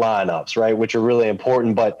 Monk lineups, right, which are really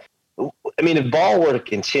important. But, I mean, if Ball were to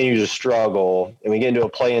continue to struggle and we get into a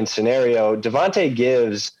play-in scenario, Devontae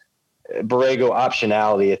gives Borrego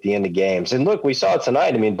optionality at the end of games. And look, we saw it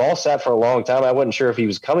tonight. I mean, Ball sat for a long time. I wasn't sure if he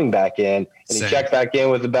was coming back in, and he checked back in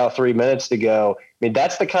with about 3 minutes to go. I mean,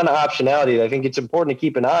 that's the kind of optionality that I think it's important to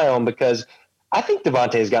keep an eye on, because I think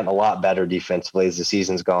Devontae has gotten a lot better defensively as the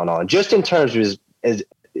season's gone on, just in terms of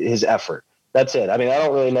his effort. That's it. I mean, I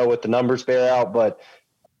don't really know what the numbers bear out, but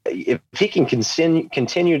if he can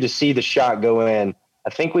continue to see the shot go in, I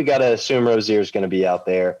think we got to assume Rozier is going to be out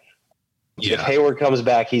there. Yeah. If Hayward comes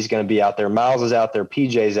back, he's going to be out there. Miles is out there.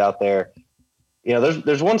 PJ's out there. You know,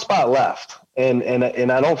 there's one spot left, and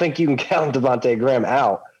I don't think you can count Devontae Graham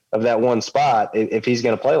out of that one spot if he's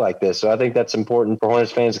going to play like this. So I think that's important for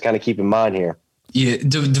Hornets fans to kind of keep in mind here. Yeah,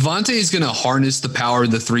 Devontae is going to harness the power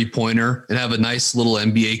of the three-pointer and have a nice little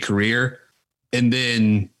NBA career, and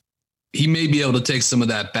then he may be able to take some of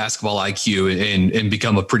that basketball IQ and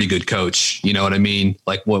become a pretty good coach. You know what I mean?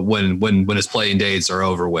 Like when his playing days are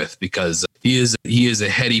over with, because he is a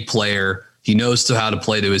heady player. He knows how to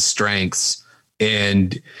play to his strengths.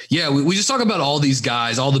 And yeah, we just talk about all these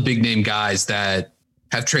guys, all the big name guys that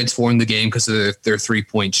have transformed the game because of their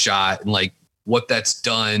 3-point shot, and like what that's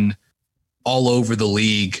done all over the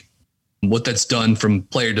league, what that's done from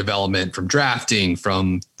player development, from drafting,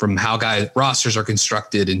 from how rosters are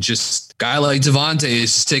constructed, and just a guy like Devontae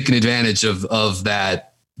is just taking advantage of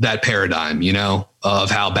that paradigm, you know, of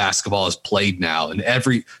how basketball is played now.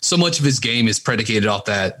 And so much of his game is predicated off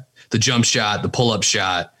the jump shot, the pull-up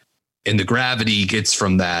shot, and the gravity he gets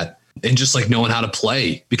from that, and just like knowing how to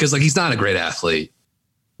play, because like he's not a great athlete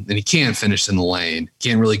and he can't finish in the lane,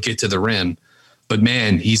 can't really get to the rim. But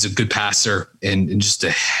man, he's a good passer and just a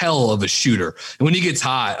hell of a shooter. And when he gets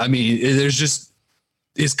hot, I mean, there's just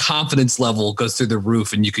his confidence level goes through the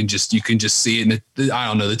roof, and you can just see it. And I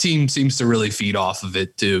don't know, the team seems to really feed off of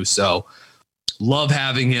it too. So love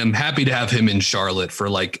having him. Happy to have him in Charlotte for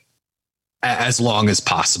like as long as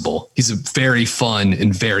possible. He's a very fun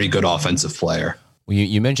and very good offensive player. Well,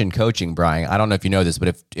 you mentioned coaching, Brian. I don't know if you know this,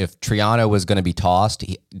 but if Triano was going to be tossed,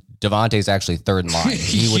 Devontae's actually third in line.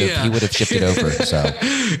 He would have shifted over. So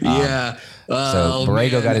yeah. So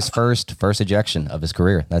Borrego got his first ejection of his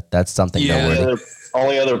career. That's something noteworthy.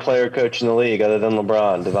 Only other player coach in the league other than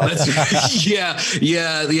LeBron. Yeah.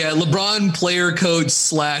 LeBron player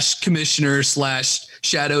coach / commissioner /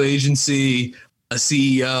 shadow agency. A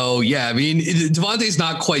CEO. Yeah. I mean, Devontae's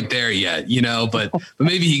not quite there yet, you know, but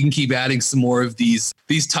maybe he can keep adding some more of these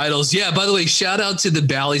titles. Yeah. By the way, shout out to the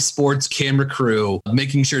Bally Sports camera crew,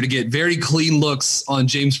 making sure to get very clean looks on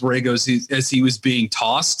James Borrego as he was being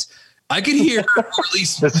tossed. I could hear or at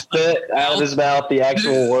least the spit out of his mouth, the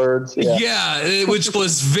actual words. Yeah, which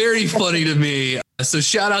was very funny to me. So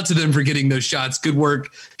shout out to them for getting those shots. Good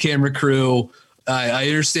work, camera crew. I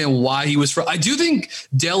understand why he was. I do think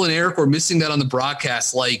Dell and Eric were missing that on the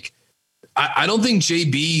broadcast. Like, I don't think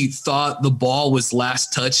JB thought the ball was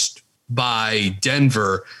last touched by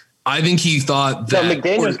Denver. I think he thought that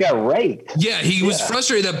McDaniels got raked. Yeah, he was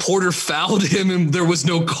frustrated that Porter fouled him and there was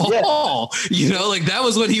no call. Yeah. You know, like that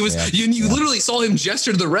was what he was. Yeah. You literally saw him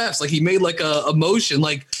gesture to the refs, like he made like a motion,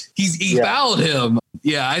 like he fouled him.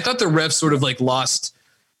 Yeah, I thought the refs sort of like lost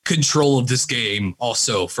control of this game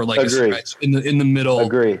also for like a stretch in the middle,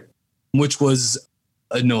 which was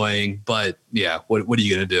annoying. But yeah, what are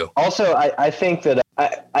you gonna do? Also, I think that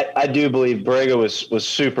I do believe Borrego was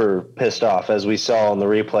super pissed off, as we saw on the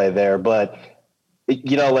replay there. But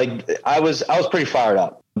you know, like I was pretty fired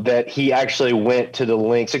up that he actually went to the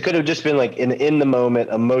links. It could have just been like in the moment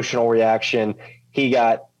emotional reaction. He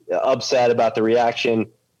got upset about the reaction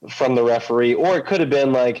from the referee, or it could have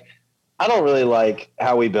been like, I don't really like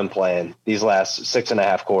how we've been playing these last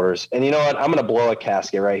 6.5 quarters. And you know what? I'm going to blow a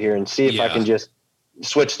casket right here and see if I can just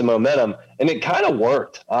switch the momentum. And it kind of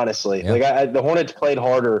worked, honestly. Yeah. Like the Hornets played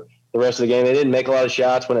harder the rest of the game. They didn't make a lot of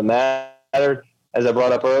shots when it mattered, as I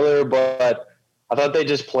brought up earlier, but I thought they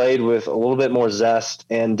just played with a little bit more zest.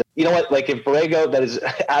 And you know what? Like if Borrego, that is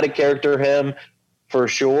out of character him for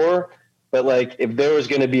sure. But like if there was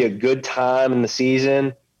going to be a good time in the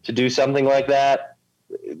season to do something like that,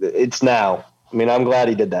 it's now. I mean, I'm glad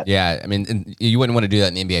he did that. Yeah, I mean, and you wouldn't want to do that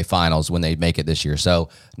in the NBA Finals when they make it this year. So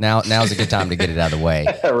now's a good time to get it out of the way.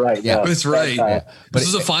 Right. Yeah, no, That's right. But This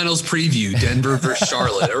is a finals preview, Denver versus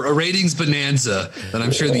Charlotte, a ratings bonanza that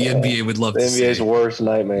I'm sure the NBA would love the to NBA's see. worst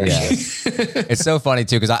nightmare. Yeah. It's so funny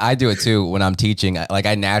too, because I do it too when I'm teaching. Like,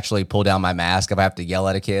 I naturally pull down my mask if I have to yell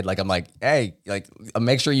at a kid. Like, I'm like, hey, like,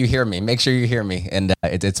 make sure you hear me. Make sure you hear me. And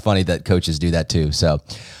it's funny that coaches do that too. So,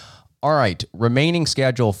 all right, remaining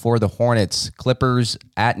schedule for the Hornets: Clippers,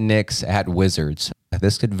 at Knicks, at Wizards.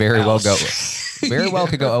 This could very well go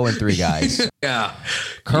 0-3, guys. Yeah.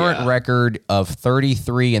 Current record of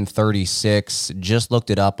 33-36. Just looked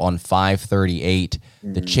it up on 538.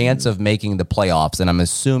 The chance of making the playoffs, and I'm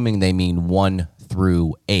assuming they mean 1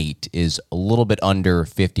 through 8, is a little bit under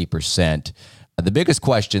 50%. The biggest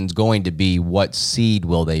question is going to be, what seed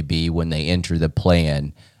will they be when they enter the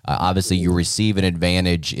play-in? Obviously, you receive an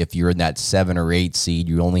advantage if you're in that 7 or 8 seed.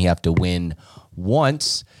 You only have to win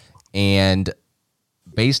once, and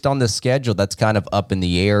based on the schedule, that's kind of up in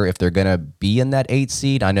the air if they're going to be in that 8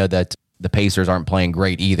 seed. I know that the Pacers aren't playing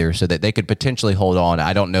great either, so that they could potentially hold on.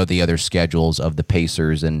 I don't know the other schedules of the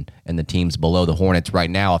Pacers and the teams below the Hornets right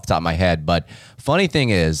now off the top of my head. But funny thing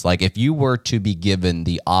is, like, if you were to be given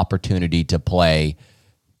the opportunity to play,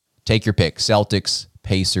 take your pick, Celtics,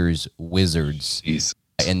 Pacers, Wizards,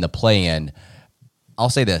 in the play-in, I'll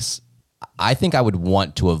say this. I think I would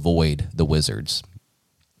want to avoid the Wizards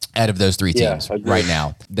out of those 3 teams right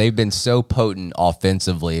now. They've been so potent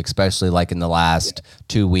offensively, especially like in the last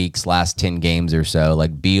 2 weeks, last 10 games or so.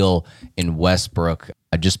 Like Beal and Westbrook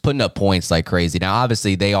just putting up points like crazy. Now,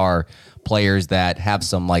 obviously, they are players that have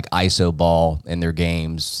some like ISO ball in their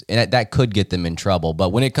games, and that could get them in trouble. But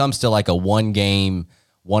when it comes to like a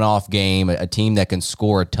one-off game, a team that can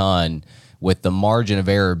score a ton with the margin of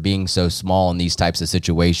error being so small in these types of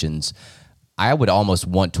situations, I would almost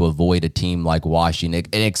want to avoid a team like Washington,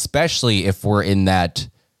 and especially if we're in that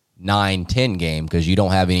 9-10 game, because you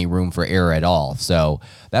don't have any room for error at all. So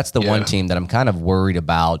that's the one team that I'm kind of worried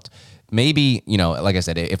about. Maybe, like I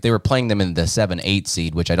said, if they were playing them in the 7-8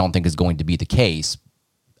 seed, which I don't think is going to be the case,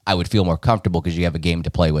 I would feel more comfortable because you have a game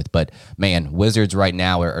to play with. But, man, Wizards right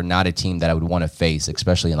now are not a team that I would want to face,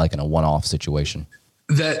 especially in a one-off situation.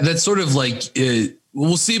 That's sort of like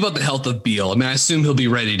we'll see about the health of Beal. I mean, I assume he'll be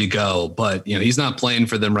ready to go, but he's not playing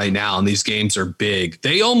for them right now, and these games are big.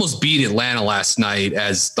 They almost beat Atlanta last night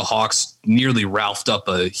as the Hawks nearly ralphed up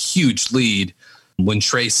a huge lead when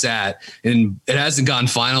Trey sat, and it hasn't gone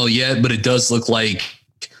final yet, but it does look like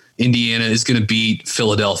Indiana is going to beat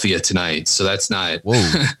Philadelphia tonight. So that's not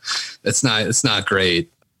it's not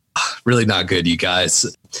great. Really not good, you guys.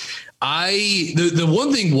 The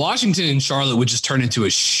one thing, Washington and Charlotte would just turn into a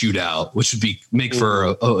shootout, which would make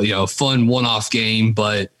for a fun one-off game.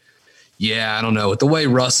 But yeah, I don't know, with the way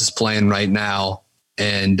Russ is playing right now,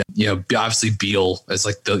 and obviously Beal as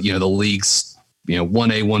like the league's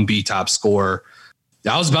 1A 1B top scorer.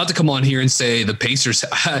 I was about to come on here and say the Pacers.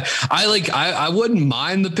 I wouldn't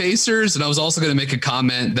mind the Pacers, and I was also going to make a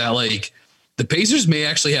comment that like the Pacers may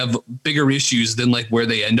actually have bigger issues than like where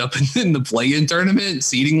they end up in the play-in tournament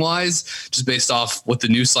seeding wise, just based off what the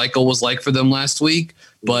news cycle was like for them last week.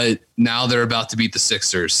 But now they're about to beat the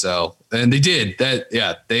Sixers. So, and they did that.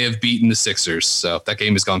 Yeah. They have beaten the Sixers. So that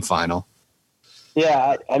game has gone final.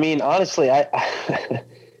 Yeah. I mean, honestly,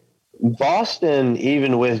 Boston,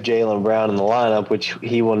 even with Jaylen Brown in the lineup, which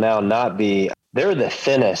he will now not be, they're the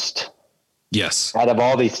thinnest. Yes. Out of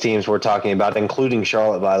all these teams we're talking about, including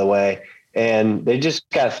Charlotte, by the way. And they just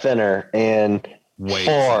got thinner and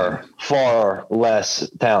far less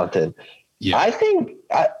talented. Yeah. I think,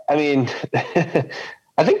 I mean,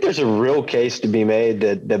 I think there's a real case to be made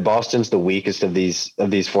that Boston's the weakest of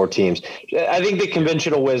these 4 teams. I think the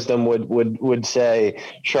conventional wisdom would say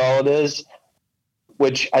Charlotte is,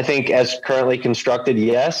 which I think as currently constructed,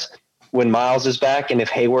 yes, when Miles is back and if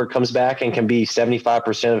Hayward comes back and can be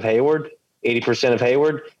 75% of Hayward, 80% of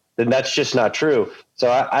Hayward, then that's just not true.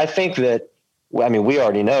 So I think that, I mean, we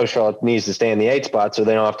already know Charlotte needs to stay in the 8 spot so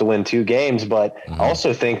they don't have to win 2 games, but I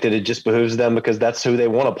also think that it just behooves them because that's who they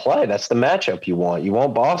want to play. That's the matchup you want. You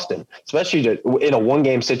want Boston, especially in a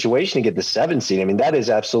 1-game situation to get the 7 seed. I mean,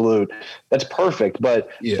 that's perfect. But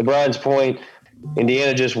to Brian's point,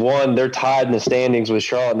 Indiana just won. They're tied in the standings with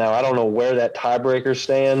Charlotte. Now, I don't know where that tiebreaker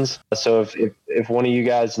stands. So if one of you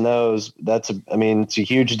guys knows, it's a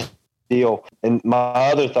huge deal. And my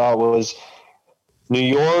other thought was New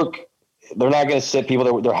York, they're not going to sit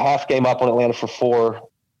people. They're half game up on Atlanta for 4.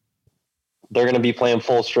 They're going to be playing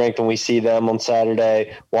full strength when we see them on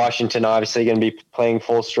Saturday. Washington, obviously, going to be playing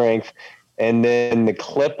full strength. And then the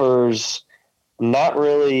Clippers, not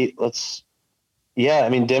really. Yeah, I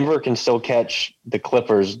mean, Denver can still catch the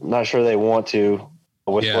Clippers. Not sure they want to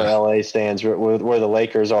with where LA stands, where the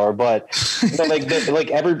Lakers are. But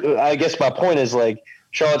I guess my point is like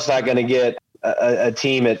Charlotte's not going to get a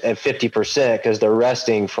team at 50% because they're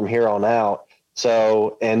resting from here on out.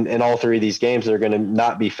 So, and all three of these games they're going to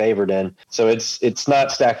not be favored in. So it's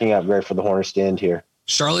not stacking up great for the Hornets to end here.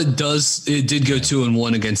 Charlotte did go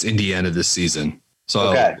 2-1 against Indiana this season.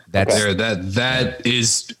 So that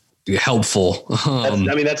is helpful.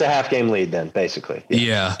 That's a half game lead then, basically.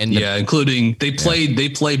 Yeah. Including they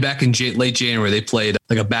played back in late January. They played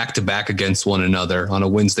like a back-to-back against one another on a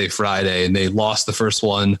Wednesday, Friday, and they lost the first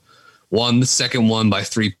one, won the second one by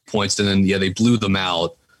 3 points, and then they blew them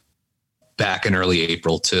out back in early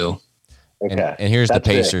April too. Okay. And here's the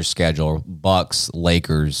Pacers schedule: Bucks,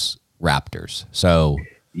 Lakers, Raptors. So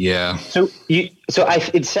yeah.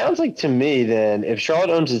 It sounds like to me then if Charlotte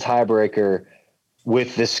owns a tiebreaker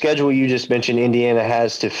with the schedule you just mentioned, Indiana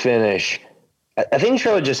has to finish. I think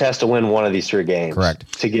Charlotte just has to win one of these three games,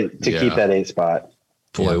 correct, to keep that 8th spot.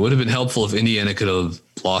 Boy, it would have been helpful if Indiana could have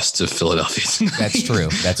lost to Philadelphia tonight. That's true.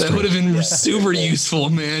 That would have been super useful,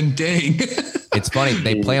 man. Dang. It's funny.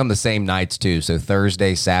 They play on the same nights too. So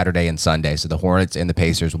Thursday, Saturday, and Sunday. So the Hornets and the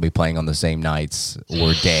Pacers will be playing on the same nights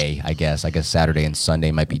or day, I guess. I guess Saturday and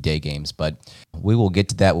Sunday might be day games, but we will get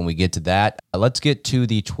to that when we get to that. Let's get to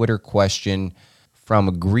the Twitter question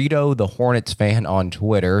from Greedo, the Hornets fan on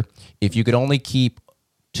Twitter. If you could only keep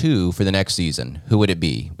two for the next season, who would it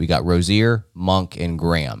be? We got Rozier, Monk, and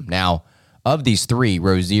Graham. Now, of these three,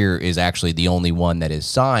 Rozier is actually the only one that is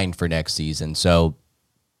signed for next season. So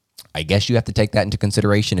I guess you have to take that into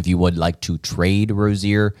consideration if you would like to trade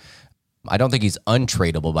Rozier. I don't think he's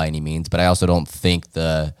untradeable by any means, but I also don't think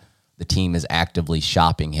the team is actively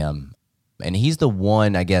shopping him. And he's the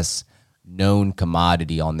one, I guess, known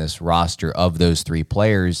commodity on this roster of those three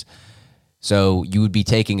players. So you would be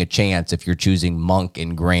taking a chance if you're choosing Monk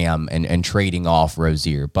and Graham and trading off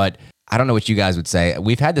Rozier. But I don't know what you guys would say.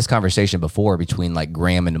 We've had this conversation before between like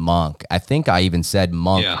Graham and Monk. I think I even said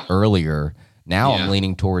Monk earlier. Now I'm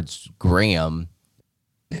leaning towards Graham.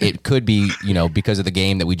 It could be, because of the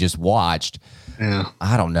game that we just watched. Yeah.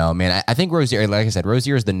 I don't know, man. I think Rozier, like I said,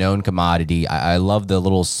 Rozier is the known commodity. I love the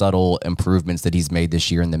little subtle improvements that he's made this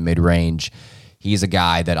year in the mid-range. He's a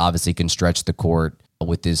guy that obviously can stretch the court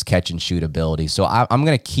with his catch and shoot ability. So I'm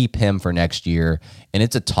going to keep him for next year. And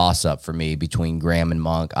it's a toss-up for me between Graham and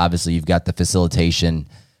Monk. Obviously, you've got the facilitation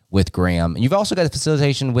with Graham. And you've also got the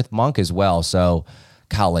facilitation with Monk as well. So,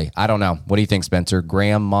 golly, I don't know. What do you think, Spencer?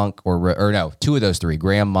 Graham, Monk, or no, two of those three,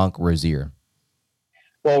 Graham, Monk, Rozier.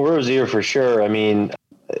 Well, Rozier for sure. I mean,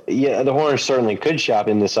 the Hornets certainly could shop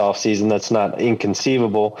in this offseason. That's not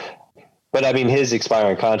inconceivable. But, I mean, his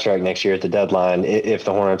expiring contract next year at the deadline, if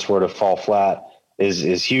the Hornets were to fall flat,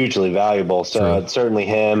 is hugely valuable. So it's certainly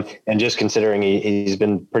him. And just considering he's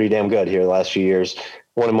been pretty damn good here the last few years,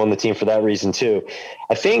 want him on the team for that reason too.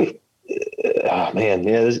 I think,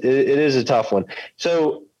 it is a tough one.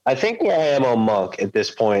 So I think where I am on Monk at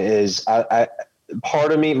this point is I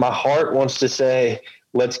part of me, my heart wants to say,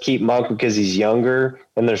 let's keep Monk because he's younger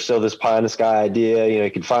and there's still this pie in the sky idea. He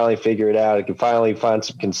can finally figure it out. He can finally find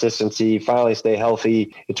some consistency, finally stay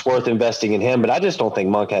healthy. It's worth investing in him, but I just don't think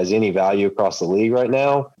Monk has any value across the league right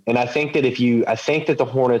now. And I think that I think that the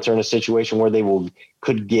Hornets are in a situation where they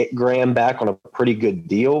could get Graham back on a pretty good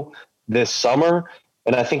deal this summer.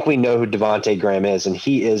 And I think we know who Devontae Graham is, and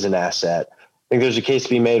he is an asset. I think there's a case to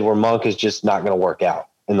be made where Monk is just not going to work out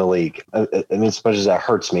in the league. I mean, as much as that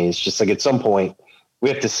hurts me, it's just like at some point we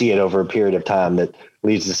have to see it over a period of time that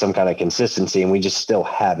leads to some kind of consistency, and we just still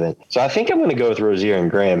haven't. So I think I'm going to go with Rozier and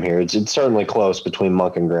Graham here. It's certainly close between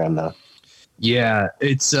Monk and Graham, though. Yeah,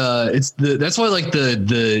 that's why like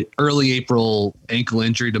the early April ankle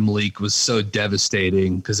injury to Malik was so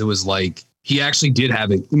devastating, because it was like he actually did have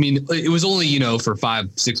it. I mean, it was only for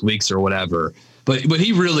 5-6 weeks or whatever, but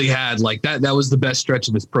he really had like that. That was the best stretch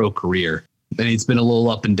of his pro career. And it's been a little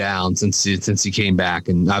up and down since he came back.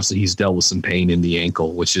 And obviously he's dealt with some pain in the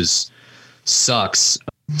ankle, which sucks.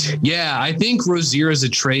 Yeah, I think Rozier as a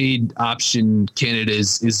trade option candidate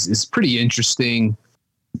is pretty interesting.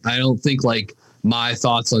 I don't think like my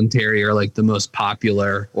thoughts on Terry are like the most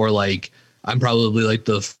popular, or like I'm probably like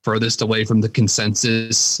the furthest away from the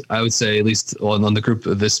consensus, I would say, at least on the group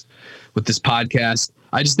of with this podcast.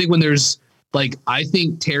 I just think when there's I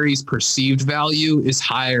think Terry's perceived value is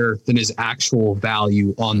higher than his actual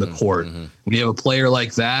value on the court. Mm-hmm. When you have a player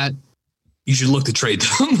like that, you should look to trade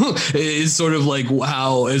them. It's sort of like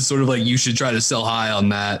you should try to sell high on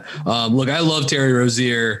that. Look, I love Terry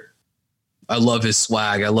Rozier. I love his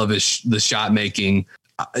swag. I love the shot making.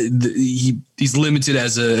 He's limited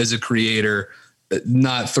as a creator.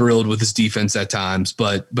 not thrilled with his defense at times,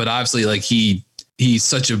 but obviously like he's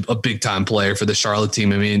such a big time player for the Charlotte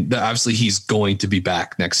team. I mean, obviously he's going to be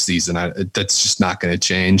back next season. That's just not going to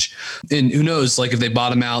change. And who knows, like if they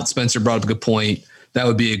bottom out, Spencer brought up a good point. That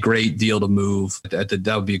would be a great deal to move. That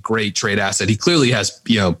would be a great trade asset. He clearly has,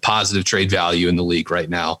 positive trade value in the league right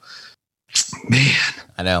now, man.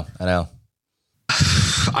 I know.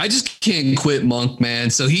 I just can't quit Monk, man.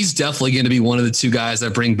 So he's definitely going to be one of the two guys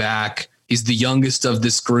that bring back. He's the youngest of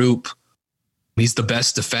this group. He's the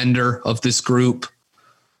best defender of this group.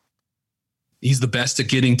 He's the best at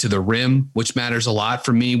getting to the rim, which matters a lot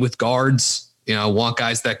for me with guards. I want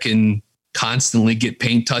guys that can constantly get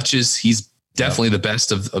paint touches. He's definitely the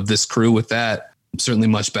best of this crew with that. Certainly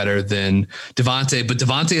much better than Devontae, but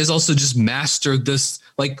Devontae has also just mastered this,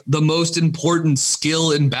 like the most important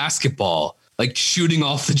skill in basketball, like shooting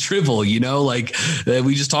off the dribble, like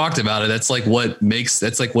we just talked about it. That's like what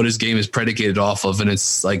his game is predicated off of. And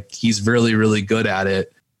it's like, he's really, really good at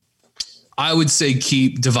it. I would say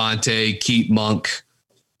keep Devontae, keep Monk,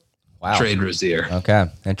 trade Rozier. Okay.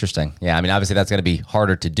 Interesting. Yeah. I mean, obviously that's going to be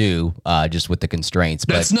harder to do just with the constraints,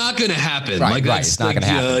 but that's not going to happen. Right. It's not going to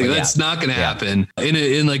happen. That's not going to happen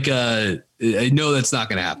I know that's not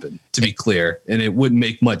going to happen, to be clear. And it wouldn't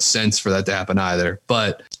make much sense for that to happen either.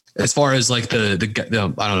 But as far as like the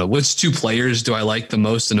I don't know, which two players do I like the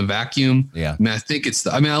most in a vacuum? Yeah. I mean, I think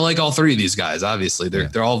I like all three of these guys. Obviously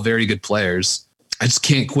they're all very good players. I just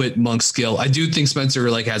can't quit Monk's skill. I do think Spencer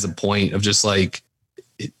like has a point of just like,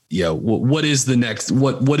 what is the next,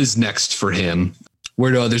 what is next for him?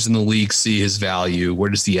 Where do others in the league see his value? Where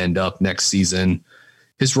does he end up next season?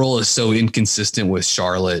 His role is so inconsistent with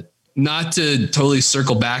Charlotte. Not to totally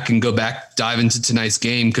circle back and dive into tonight's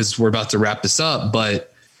game, because we're about to wrap this up,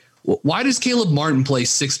 but why does Caleb Martin play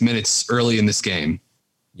 6 minutes early in this game?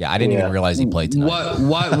 Yeah, I didn't even realize he played tonight.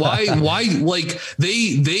 Why? Like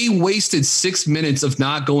they wasted 6 minutes of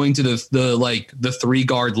not going to the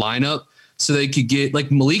 3-guard lineup so they could get, like,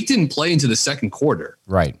 Malik didn't play into the second quarter.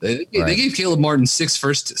 Right. They gave Caleb Martin six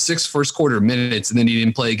first quarter minutes, and then he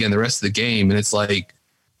didn't play again the rest of the game. And it's like,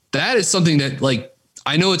 that is something that, like,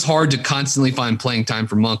 I know it's hard to constantly find playing time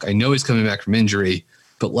for Monk. I know he's coming back from injury,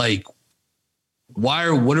 but like, what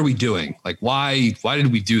are we doing? Like, why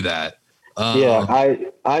did we do that? I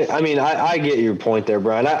get your point there,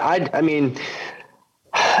 Brian. I mean,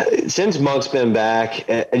 since Monk's been back,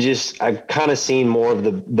 I've kind of seen more of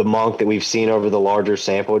the Monk that we've seen over the larger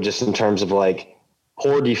sample, just in terms of like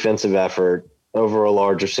poor defensive effort over a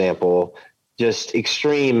larger sample, just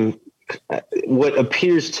extreme, what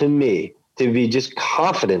appears to me to be just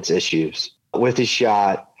confidence issues with his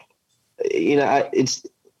shot. I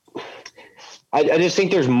just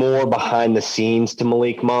think there's more behind the scenes to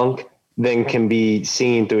Malik Monk than can be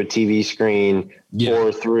seen through a TV screen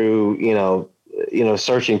or through,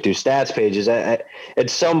 searching through stats pages.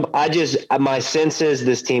 My sense is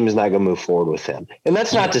this team is not going to move forward with him. And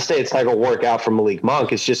that's not to say it's not going to work out for Malik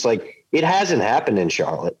Monk. It's just like, it hasn't happened in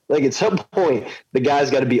Charlotte. Like, at some point, the guy's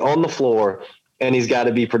got to be on the floor and he's got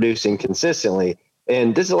to be producing consistently.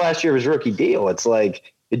 And this is the last year of his rookie deal. It's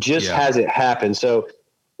like, it just hasn't happened. So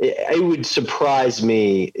it would surprise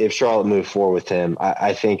me if Charlotte moved forward with him.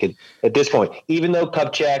 I think at this point, even though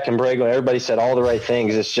Kupchak and Borrego, everybody said all the right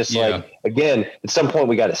things, it's just like, again, at some point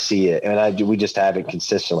we got to see it. And we just haven't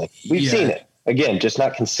consistently. We've seen it. Again, just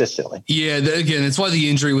not consistently. Yeah, again, that's why the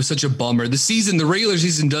injury was such a bummer. The regular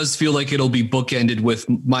season does feel like it'll be bookended with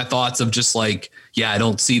my thoughts of just like, I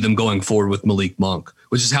don't see them going forward with Malik Monk,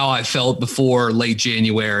 which is how I felt before late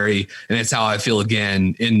January. And it's how I feel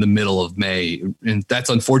again in the middle of May. And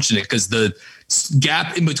that's unfortunate because the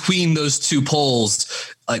gap in between those two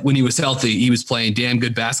polls, like when he was healthy, he was playing damn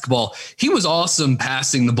good basketball. He was awesome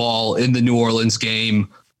passing the ball in the New Orleans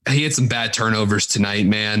game. He had some bad turnovers tonight,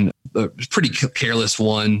 man. A pretty careless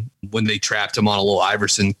one when they trapped him on a little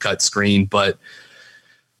Iverson cut screen, but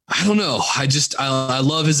I don't know. I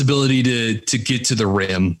love his ability to get to the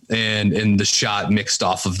rim and the shot mixed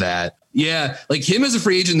off of that. Yeah, like him as a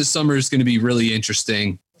free agent this summer is going to be really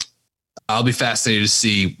interesting. I'll be fascinated to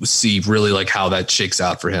see really like how that shakes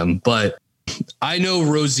out for him. But I know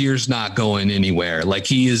Rozier's not going anywhere. Like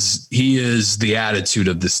he is the attitude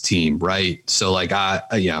of this team, right? So like I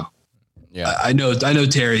know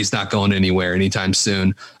Terry's not going anywhere anytime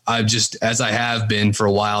soon. I've just, as I have been for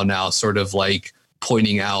a while now, sort of like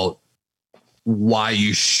pointing out why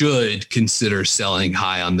you should consider selling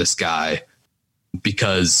high on this guy,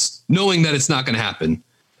 because knowing that it's not going to happen,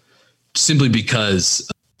 simply because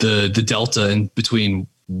the delta in between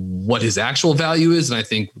what his actual value is and I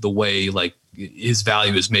think the way like his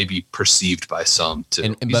value is maybe perceived by some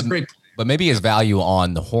too. But But maybe his value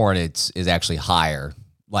on the Hornets is actually higher,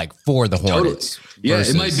 like for the Hornets. Totally. Yeah,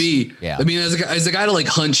 versus, it might be. Yeah. I mean, as a guy to like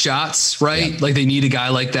hunt shots, right? Yeah. Like they need a guy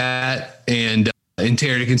like that. And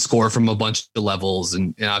Terry can score from a bunch of levels.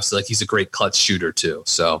 And obviously like he's a great clutch shooter too.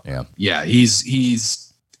 So yeah,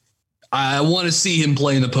 he's I want to see him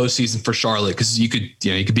play in the postseason for Charlotte. Cause you could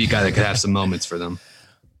be a guy that could have some moments for them.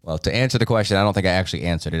 Well, to answer the question, I don't think I actually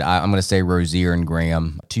answered it. I'm going to say Rozier and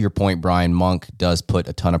Graham. To your point, Brian, Monk does put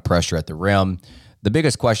a ton of pressure at the rim. The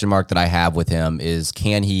biggest question mark that I have with him is,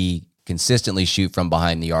 can he consistently shoot from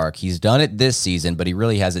behind the arc? He's done it this season, but he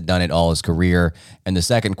really hasn't done it all his career. And the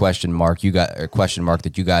second question mark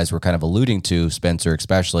that you guys were kind of alluding to, Spencer,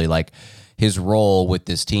 especially like his role with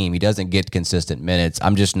this team. He doesn't get consistent minutes.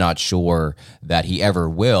 I'm just not sure that he ever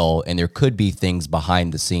will. And there could be things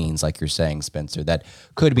behind the scenes, like you're saying, Spencer, that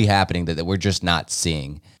could be happening that we're just not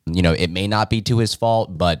seeing. It may not be to his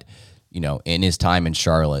fault, but in his time in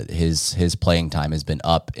Charlotte, his playing time has been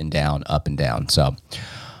up and down. So,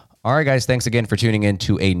 all right, guys, thanks again for tuning in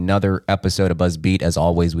to another episode of BuzzBeat. As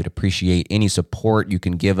always, we'd appreciate any support you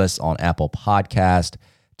can give us on Apple Podcast.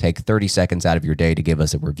 Take 30 seconds out of your day to give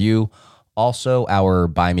us a review. Also, our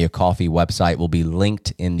Buy Me a Coffee website will be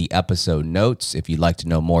linked in the episode notes if you'd like to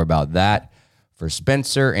know more about that. For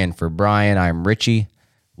Spencer and for Brian, I'm Richie.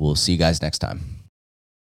 We'll see you guys next time.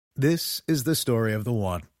 This is the story of the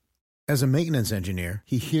one. As a maintenance engineer,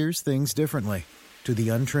 he hears things differently. To the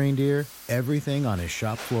untrained ear, everything on his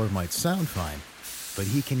shop floor might sound fine, but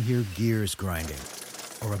he can hear gears grinding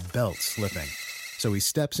or a belt slipping. So he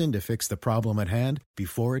steps in to fix the problem at hand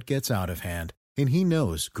before it gets out of hand. And he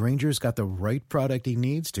knows Grainger's got the right product he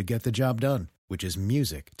needs to get the job done, which is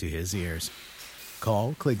music to his ears.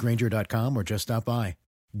 Call, click Grainger.com, or just stop by.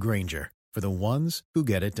 Grainger, for the ones who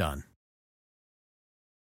get it done.